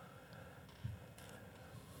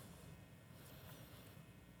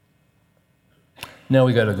 Now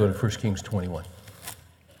we got to go to 1 Kings 21.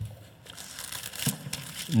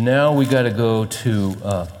 Now we got to go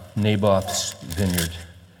to Naboth's vineyard.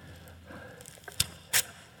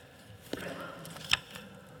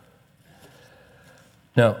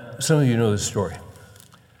 Now, some of you know this story.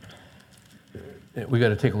 We got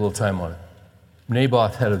to take a little time on it.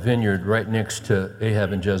 Naboth had a vineyard right next to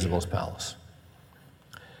Ahab and Jezebel's palace.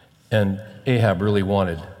 And Ahab really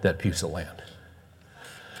wanted that piece of land.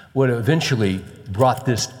 What eventually brought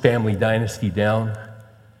this family dynasty down,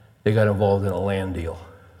 they got involved in a land deal.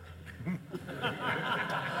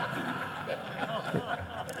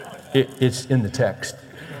 It's in the text.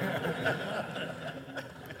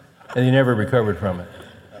 And they never recovered from it.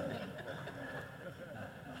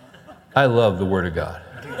 I love the Word of God.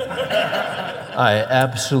 I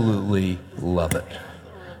absolutely love it.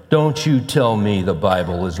 Don't you tell me the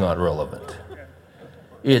Bible is not relevant.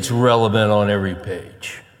 It's relevant on every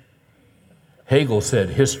page. Hegel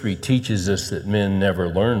said history teaches us that men never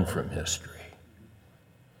learn from history.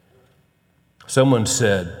 Someone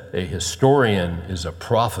said a historian is a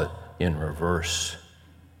prophet in reverse.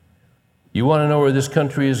 You want to know where this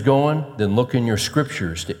country is going? Then look in your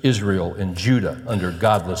scriptures to Israel and Judah under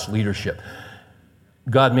godless leadership.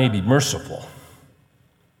 God may be merciful.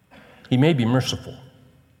 He may be merciful.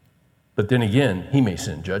 But then again, he may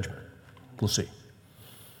send judgment. We'll see.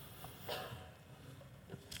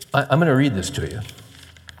 I'm going to read this to you.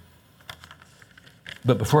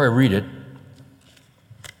 But before I read it,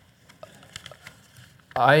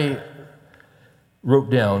 I wrote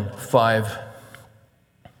down 5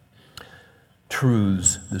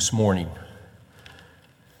 truths this morning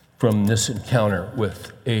from this encounter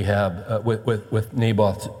with Ahab, with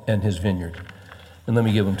Naboth and his vineyard. And let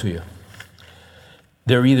me give them to you.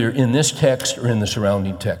 They're either in this text or in the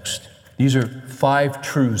surrounding text. These are 5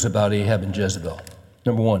 truths about Ahab and Jezebel.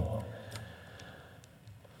 Number 1,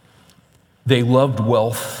 they loved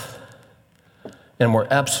wealth and were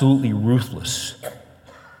absolutely ruthless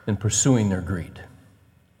in pursuing their greed.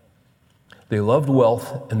 They loved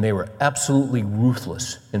wealth and they were absolutely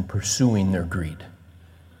ruthless in pursuing their greed.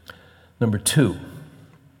 Number 2,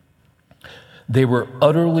 they were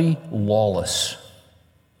utterly lawless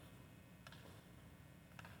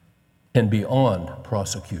and beyond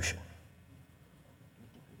prosecution.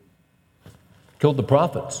 Killed the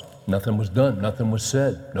prophets. Nothing was done. Nothing was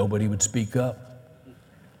said. Nobody would speak up.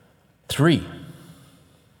 3,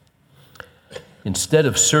 instead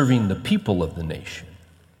of serving the people of the nation,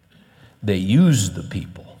 they used the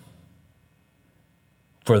people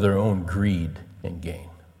for their own greed and gain.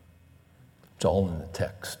 It's all in the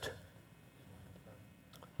text.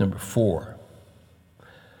 Number 4,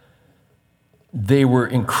 they were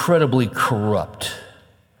incredibly corrupt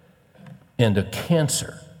and a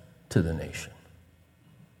cancer to the nation.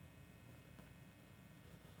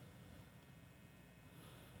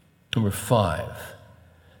 Number 5,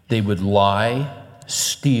 they would lie,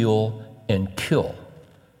 steal, and kill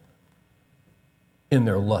in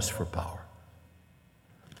their lust for power.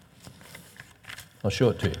 I'll show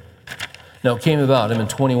it to you. Now it came about, I'm in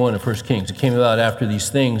 21 of 1 Kings, it came about after these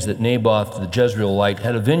things that Naboth the Jezreelite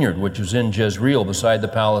had a vineyard which was in Jezreel beside the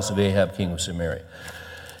palace of Ahab king of Samaria.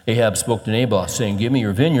 Ahab spoke to Naboth, saying, give me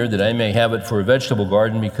your vineyard that I may have it for a vegetable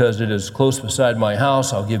garden, because it is close beside my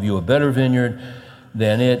house. I'll give you a better vineyard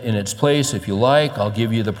than it in its place. If you like, I'll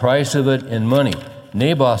give you the price of it in money.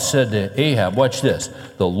 Naboth said to Ahab, watch this,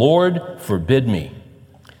 the Lord forbid me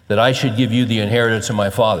that I should give you the inheritance of my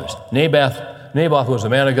fathers. Naboth Naboth was a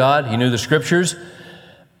man of God. He knew the scriptures.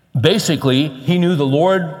 Basically, he knew the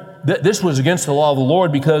Lord. This was against the law of the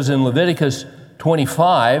Lord because in Leviticus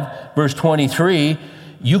 25, verse 23,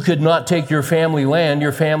 you could not take your family land,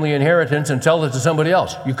 your family inheritance, and sell it to somebody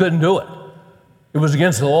else. You couldn't do it. It was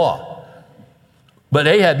against the law. But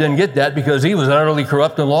Ahab didn't get that because he was utterly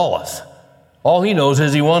corrupt and lawless. All he knows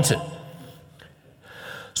is he wants it.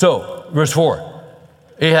 So, verse 4.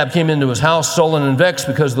 Ahab came into his house sullen and vexed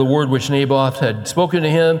because of the word which Naboth had spoken to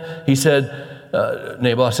him. He said,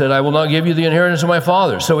 Naboth said, I will not give you the inheritance of my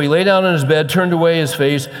father. So he lay down in his bed, turned away his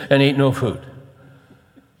face, and ate no food.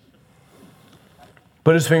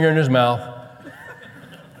 Put his finger in his mouth,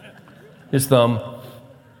 his thumb.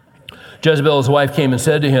 Jezebel, his wife, came and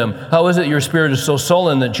said to him, how is it your spirit is so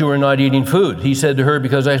sullen that you are not eating food? He said to her,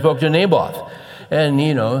 because I spoke to Naboth. And,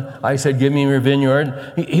 I said, give me your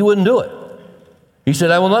vineyard. He wouldn't do it. He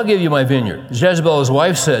said, I will not give you my vineyard. Jezebel, his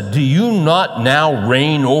wife, said, do you not now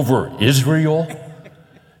reign over Israel?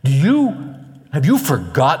 Have you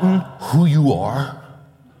forgotten who you are?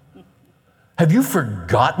 Have you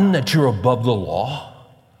forgotten that you're above the law?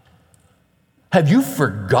 Have you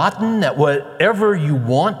forgotten that whatever you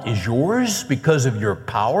want is yours because of your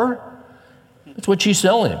power? That's what she's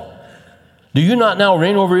telling him. Do you not now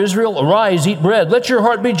reign over Israel? Arise, eat bread. Let your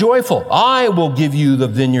heart be joyful. I will give you the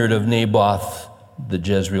vineyard of Naboth the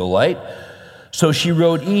Jezreelite. So she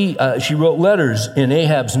wrote letters in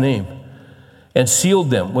Ahab's name and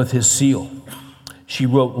sealed them with his seal. She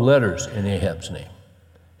wrote letters in Ahab's name,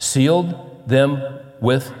 sealed them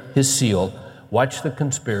with his seal. Watch the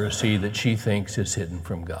conspiracy that she thinks is hidden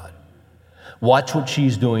from God. Watch what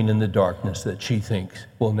she's doing in the darkness that she thinks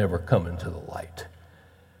will never come into the light.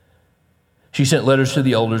 She sent letters to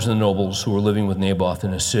the elders and the nobles who were living with Naboth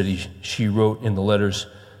in his city. She wrote in the letters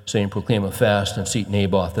saying, proclaim a fast and seat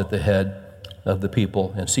Naboth at the head of the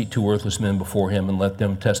people and seat 2 worthless men before him and let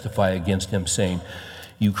them testify against him, saying,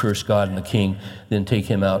 you curse God and the king, then take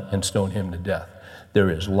him out and stone him to death. There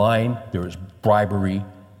is lying, there is bribery,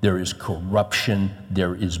 there is corruption,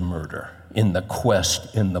 there is murder in the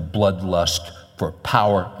quest, in the bloodlust for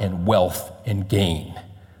power and wealth and gain.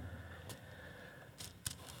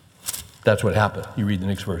 That's what happened. You read the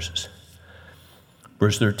next verses.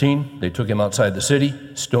 Verse 13, they took him outside the city,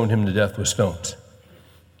 stoned him to death with stones.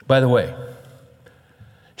 By the way,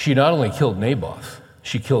 she not only killed Naboth,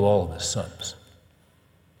 she killed all of his sons.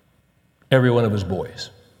 Every one of his boys.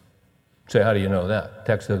 Say, how do you know that?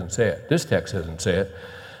 Text doesn't say it. This text doesn't say it,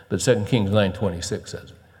 but 2 Kings 9:26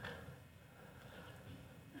 says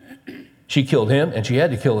it. She killed him, and she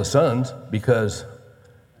had to kill his sons because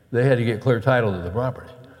they had to get clear title to the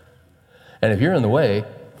property. And if you're in the way,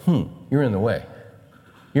 you're in the way.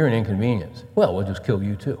 You're an inconvenience. Well, we'll just kill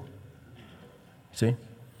you too. See?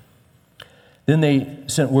 Then they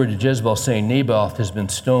sent word to Jezebel saying, Naboth has been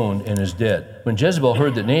stoned and is dead. When Jezebel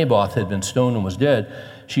heard that Naboth had been stoned and was dead,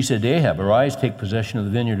 she said to Ahab, arise, take possession of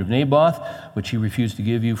the vineyard of Naboth, which he refused to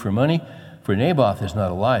give you for money, for Naboth is not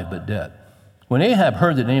alive but dead. When Ahab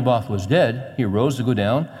heard that Naboth was dead, he arose to go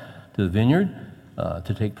down to the vineyard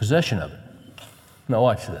to take possession of it. Now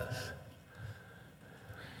watch this.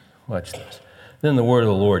 Watch this. Then the word of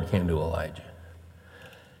the Lord came to Elijah.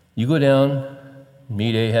 You go down,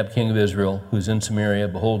 meet Ahab, king of Israel, who's in Samaria.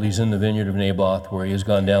 Behold, he's in the vineyard of Naboth, where he has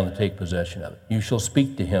gone down to take possession of it. You shall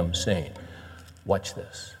speak to him, saying, watch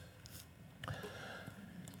this.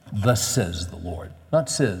 Thus says the Lord. Not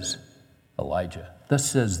says Elijah. Thus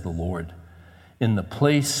says the Lord. In the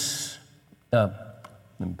place, let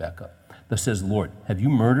me back up. Thus says the Lord, have you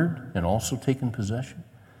murdered and also taken possession?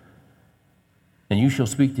 And you shall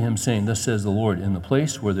speak to him, saying, thus says the Lord, in the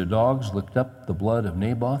place where the dogs licked up the blood of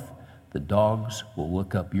Naboth, the dogs will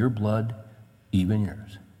lick up your blood, even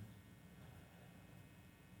yours.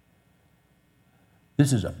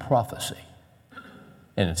 This is a prophecy,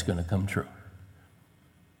 and it's going to come true.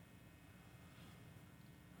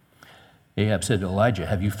 Ahab said to Elijah,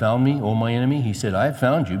 have you found me, O my enemy? He said, I have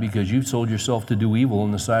found you because you've sold yourself to do evil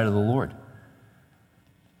in the sight of the Lord.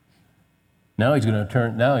 Now he's going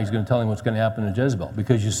to tell him what's going to happen to Jezebel,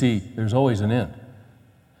 because you see, there's always an end.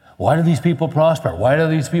 Why do these people prosper? Why do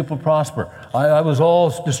these people prosper? I was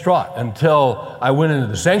all distraught until I went into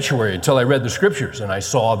the sanctuary, until I read the scriptures, and I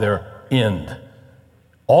saw their end.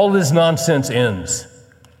 All this nonsense ends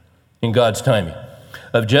in God's timing.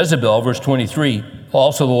 Of Jezebel, verse 23,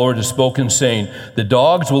 also the Lord has spoken, saying, the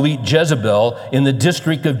dogs will eat Jezebel in the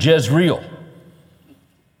district of Jezreel.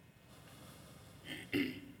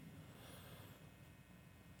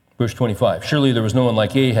 Verse 25, surely there was no one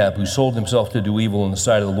like Ahab who sold himself to do evil in the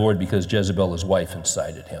sight of the Lord, because Jezebel, his wife,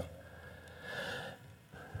 incited him.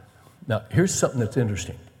 Now, here's something that's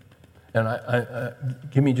interesting. And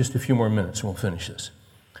give me just a few more minutes and we'll finish this.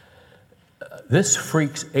 This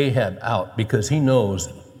freaks Ahab out because he knows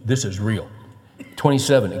this is real.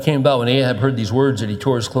 27, it came about when Ahab heard these words that he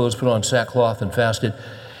tore his clothes, put on sackcloth and fasted,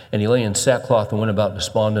 and he lay in sackcloth and went about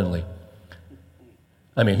despondently.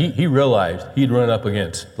 I mean, he realized he'd run up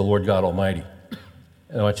against the Lord God Almighty.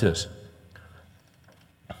 And watch this.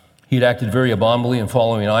 He'd acted very abominably in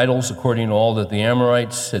following idols according to all that the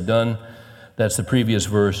Amorites had done. That's the previous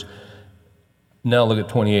verse. Now look at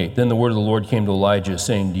 28. Then the word of the Lord came to Elijah,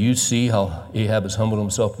 saying, do you see how Ahab has humbled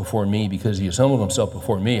himself before me? Because he has humbled himself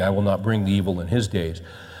before me, I will not bring the evil in his days.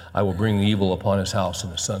 I will bring the evil upon his house in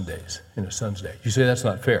his son's days. You say that's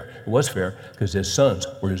not fair. It was fair because his sons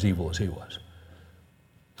were as evil as he was.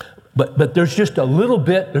 But there's just a little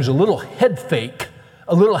bit, there's a little head fake,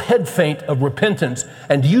 a little head feint of repentance.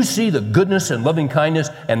 And do you see the goodness and loving kindness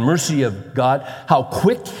and mercy of God? How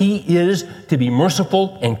quick he is to be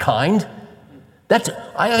merciful and kind? I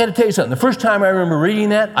got to tell you something. The first time I remember reading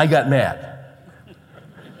that, I got mad.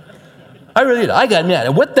 I really did. I got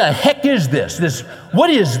mad. What the heck is this? What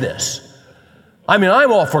is this? I mean,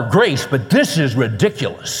 I'm all for grace, but this is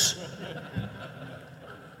ridiculous.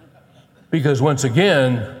 Because once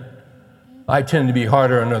again, I tend to be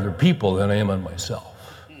harder on other people than I am on myself.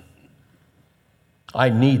 I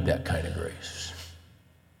need that kind of grace.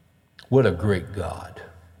 What a great God.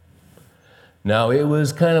 Now, it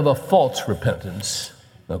was kind of a false repentance.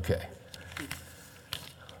 Okay.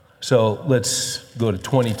 So let's go to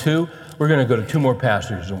 22. We're going to go to 2 more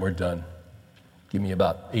passages and we're done. Give me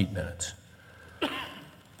about 8 minutes.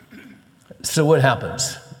 So what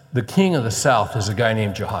happens? The king of the south is a guy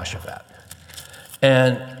named Jehoshaphat.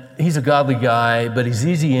 And he's a godly guy, but he's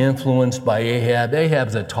easy influenced by Ahab.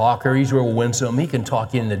 Ahab's a talker. He's real winsome. He can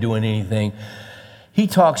talk you into doing anything. He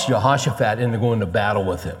talks Jehoshaphat into going to battle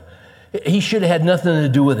with him. He should have had nothing to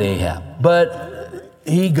do with Ahab, but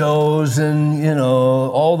he goes and,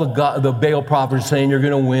 all the Baal prophets saying you're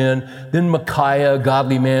going to win. Then Micaiah, a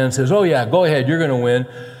godly man, says, oh yeah, go ahead, you're going to win.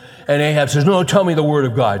 And Ahab says, no, tell me the word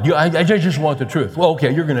of God. I just want the truth. Well,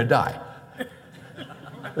 okay, you're going to die.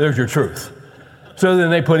 There's your truth. So then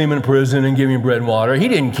they put him in prison and give him bread and water. He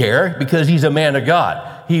didn't care because he's a man of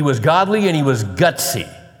God. He was godly and he was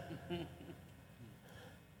gutsy.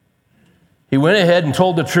 He went ahead and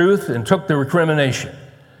told the truth and took the recrimination.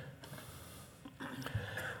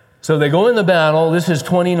 So they go in the battle. This is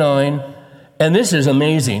 29. And this is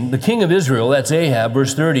amazing. The king of Israel, that's Ahab,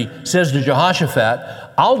 verse 30, says to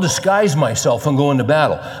Jehoshaphat, I'll disguise myself and go into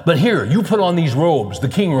battle. But here, you put on these robes, the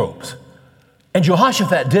king robes. And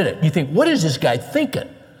Jehoshaphat did it. You think, what is this guy thinking?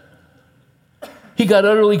 He got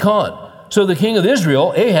utterly conned. So the king of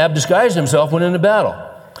Israel, Ahab, disguised himself, went into battle.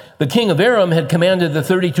 The king of Aram had commanded the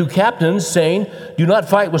 32 captains, saying, do not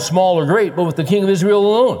fight with small or great, but with the king of Israel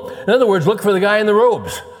alone. In other words, look for the guy in the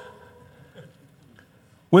robes.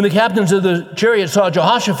 When the captains of the chariot saw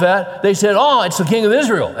Jehoshaphat, they said, oh, it's the king of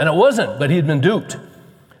Israel. And it wasn't, but he had been duped.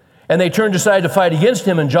 And they turned aside to fight against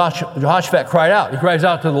him, and Jehoshaphat cried out. He cries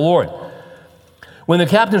out to the Lord. When the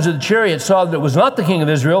captains of the chariot saw that it was not the king of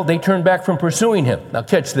Israel, they turned back from pursuing him. Now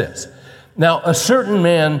catch this. Now a certain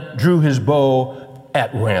man drew his bow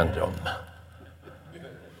at random.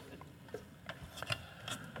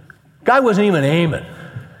 Guy wasn't even aiming.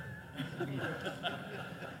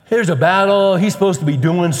 Here's a battle. He's supposed to be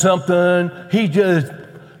doing something. He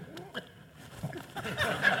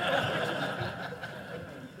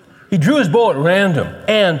drew his bow at random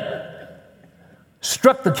and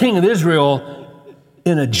struck the king of Israel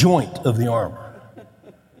in a joint of the armor.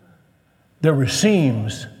 There were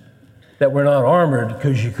seams that were not armored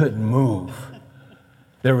because you couldn't move.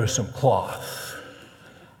 There was some cloth.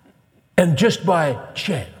 And just by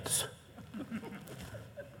chance,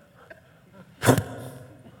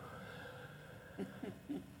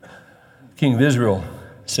 King of Israel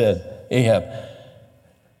said, Ahab,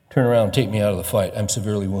 turn around, take me out of the fight. I'm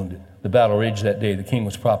severely wounded. The battle raged that day. The king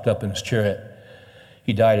was propped up in his chariot.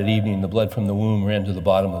 He died at evening. The blood from the wound ran to the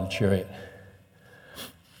bottom of the chariot.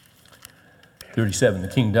 37, the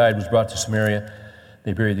king died, was brought to Samaria.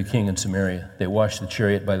 They buried the king in Samaria. They washed the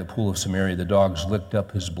chariot by the pool of Samaria. The dogs licked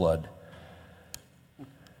up his blood.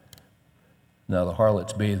 Now the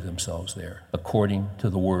harlots bathed themselves there, according to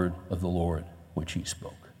the word of the Lord, which he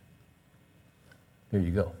spoke. Here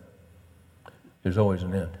you go. There's always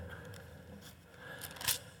an end.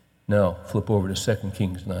 Now, flip over to 2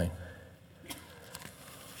 Kings 9.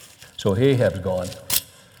 So Ahab's gone.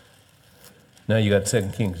 Now you got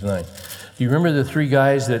 2 Kings 9. Do you remember the 3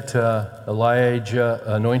 guys that Elijah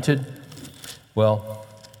anointed? Well,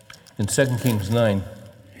 in 2 Kings 9,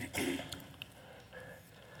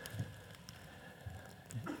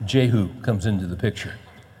 Jehu comes into the picture.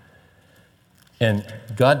 And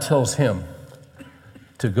God tells him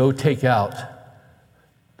to go take out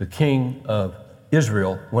the king of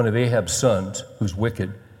Israel, one of Ahab's sons, who's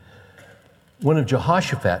wicked. One of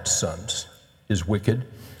Jehoshaphat's sons is wicked,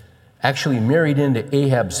 actually married into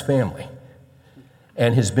Ahab's family,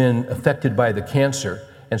 and has been affected by the cancer.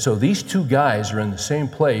 And so these two guys are in the same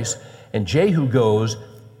place, and Jehu goes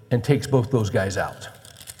and takes both those guys out.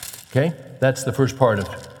 Okay? That's the first part of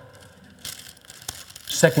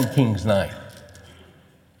 2 Kings 9.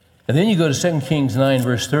 And then you go to 2 Kings 9,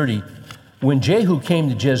 verse 30. When Jehu came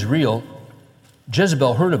to Jezreel,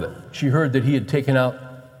 Jezebel heard of it. She heard that he had taken out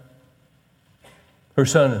her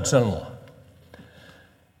son and son-in-law.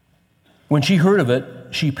 When she heard of it,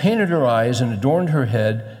 she painted her eyes and adorned her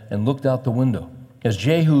head and looked out the window. As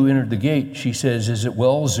Jehu entered the gate, she says, "Is it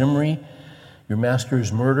well, Zimri, your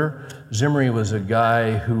master's murder?" Zimri was a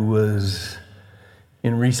guy who was,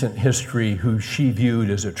 in recent history, who she viewed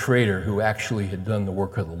as a traitor who actually had done the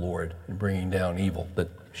work of the Lord in bringing down evil, but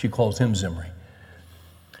she calls him Zimri.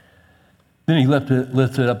 Then he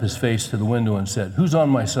lifted up his face to the window and said, "Who's on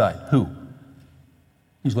my side?" Who?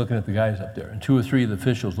 He's looking at the guys up there, and 2 or 3 of the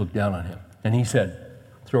officials looked down on him. And he said,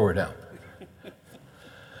 "Throw her down."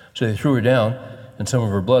 So they threw her down, and some of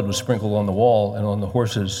her blood was sprinkled on the wall and on the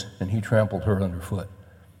horses, and he trampled her underfoot.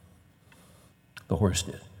 The horse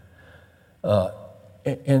did.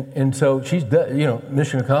 And so she's dead,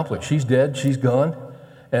 mission accomplished. She's dead, she's gone,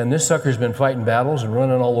 and this sucker's been fighting battles and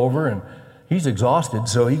running all over, and he's exhausted,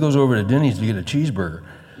 so he goes over to Denny's to get a cheeseburger.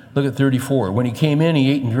 Look at 34. When he came in,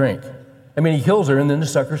 he ate and drank. He kills her, and then the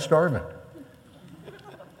sucker's starving.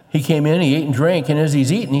 He came in, he ate and drank, and as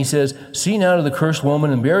he's eating, he says, "See now to the cursed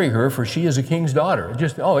woman and bury her, for she is a king's daughter."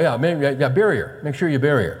 Bury her. Make sure you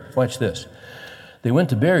bury her. Watch this. They went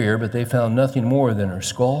to bury her, but they found nothing more than her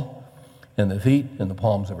skull and the feet and the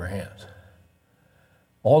palms of her hands.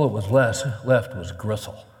 All that was left was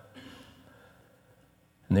gristle.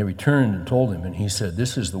 And they returned and told him, and he said,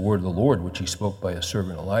 "This is the word of the Lord, which he spoke by his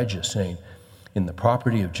servant Elijah, saying, in the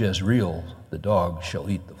property of Jezreel, the dog shall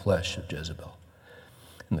eat the flesh of Jezebel.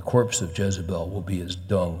 And the corpse of Jezebel will be as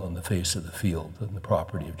dung on the face of the field in the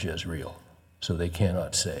property of Jezreel. So they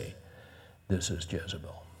cannot say, this is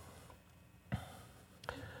Jezebel."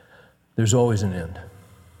 There's always an end.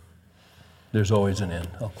 There's always an end.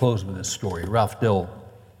 I'll close with this story.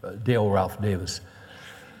 Dale Ralph Davis,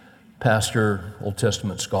 pastor, Old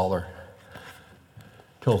Testament scholar,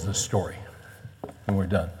 tells this story, and we're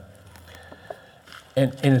done.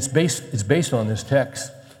 And it's based on this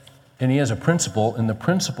text, and he has a principle, and the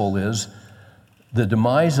principle is the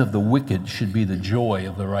demise of the wicked should be the joy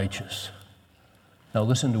of the righteous. Now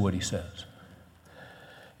listen to what he says.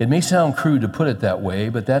 It may sound crude to put it that way,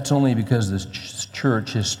 but that's only because this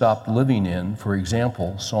church has stopped living in, for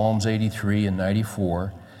example, Psalms 83 and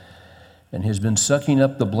 94, and has been sucking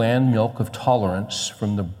up the bland milk of tolerance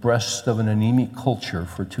from the breast of an anemic culture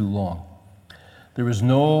for too long. There is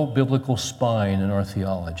no biblical spine in our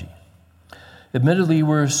theology. Admittedly,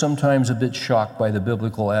 we're sometimes a bit shocked by the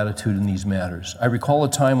biblical attitude in these matters. I recall a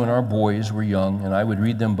time when our boys were young, and I would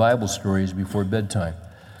read them Bible stories before bedtime.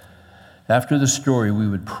 After the story, we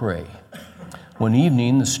would pray. One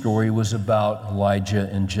evening, the story was about Elijah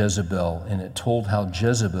and Jezebel, and it told how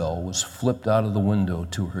Jezebel was flipped out of the window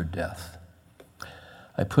to her death.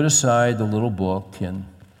 I put aside the little book, and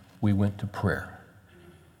we went to prayer.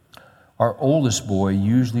 Our oldest boy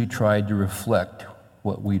usually tried to reflect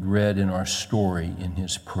what we'd read in our story in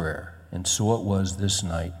his prayer. And so it was this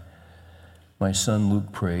night. My son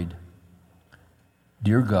Luke prayed,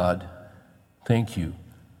 "Dear God, thank you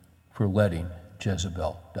for letting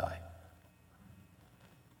Jezebel die."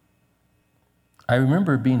 I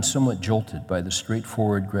remember being somewhat jolted by the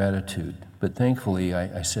straightforward gratitude, but thankfully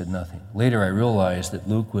I said nothing. Later I realized that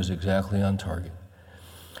Luke was exactly on target.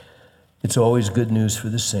 It's always good news for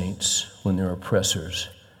the saints when their oppressors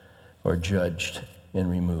are judged and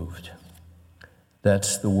removed.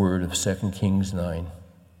 That's the word of 2 Kings 9.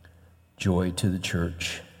 Joy to the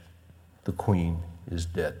church. The queen is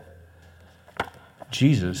dead.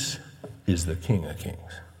 Jesus is the King of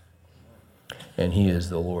Kings, and he is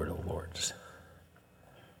the Lord of Lords.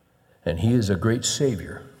 And he is a great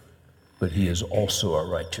Savior, but he is also a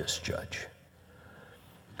righteous judge.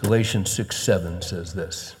 Galatians 6:7 says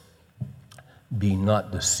this, "Be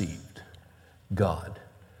not deceived. God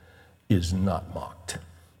is not mocked.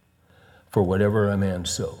 For whatever a man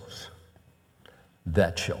sows,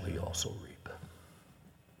 that shall he also reap."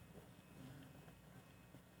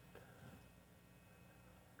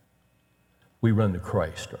 We run to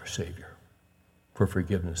Christ, our Savior, for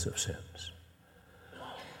forgiveness of sins.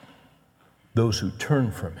 those who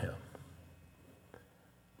turn from him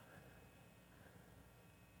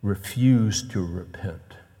refuse to repent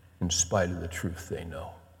in spite of the truth they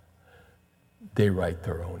know. They write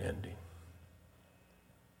their own ending.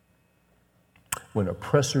 When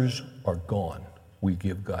oppressors are gone, we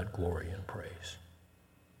give God glory and praise.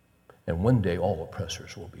 And one day all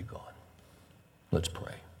oppressors will be gone. Let's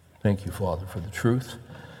pray. Thank you, Father, for the truth.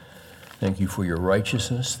 Thank you for your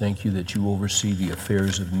righteousness. Thank you that you oversee the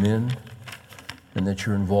affairs of men and that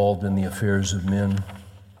you're involved in the affairs of men.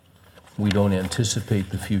 We don't anticipate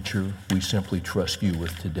the future. We simply trust you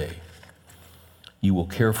with today. You will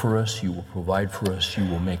care for us. You will provide for us. You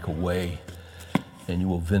will make a way, and you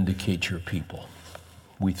will vindicate your people.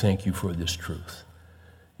 We thank you for this truth.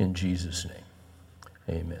 In Jesus'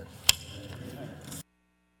 name, amen.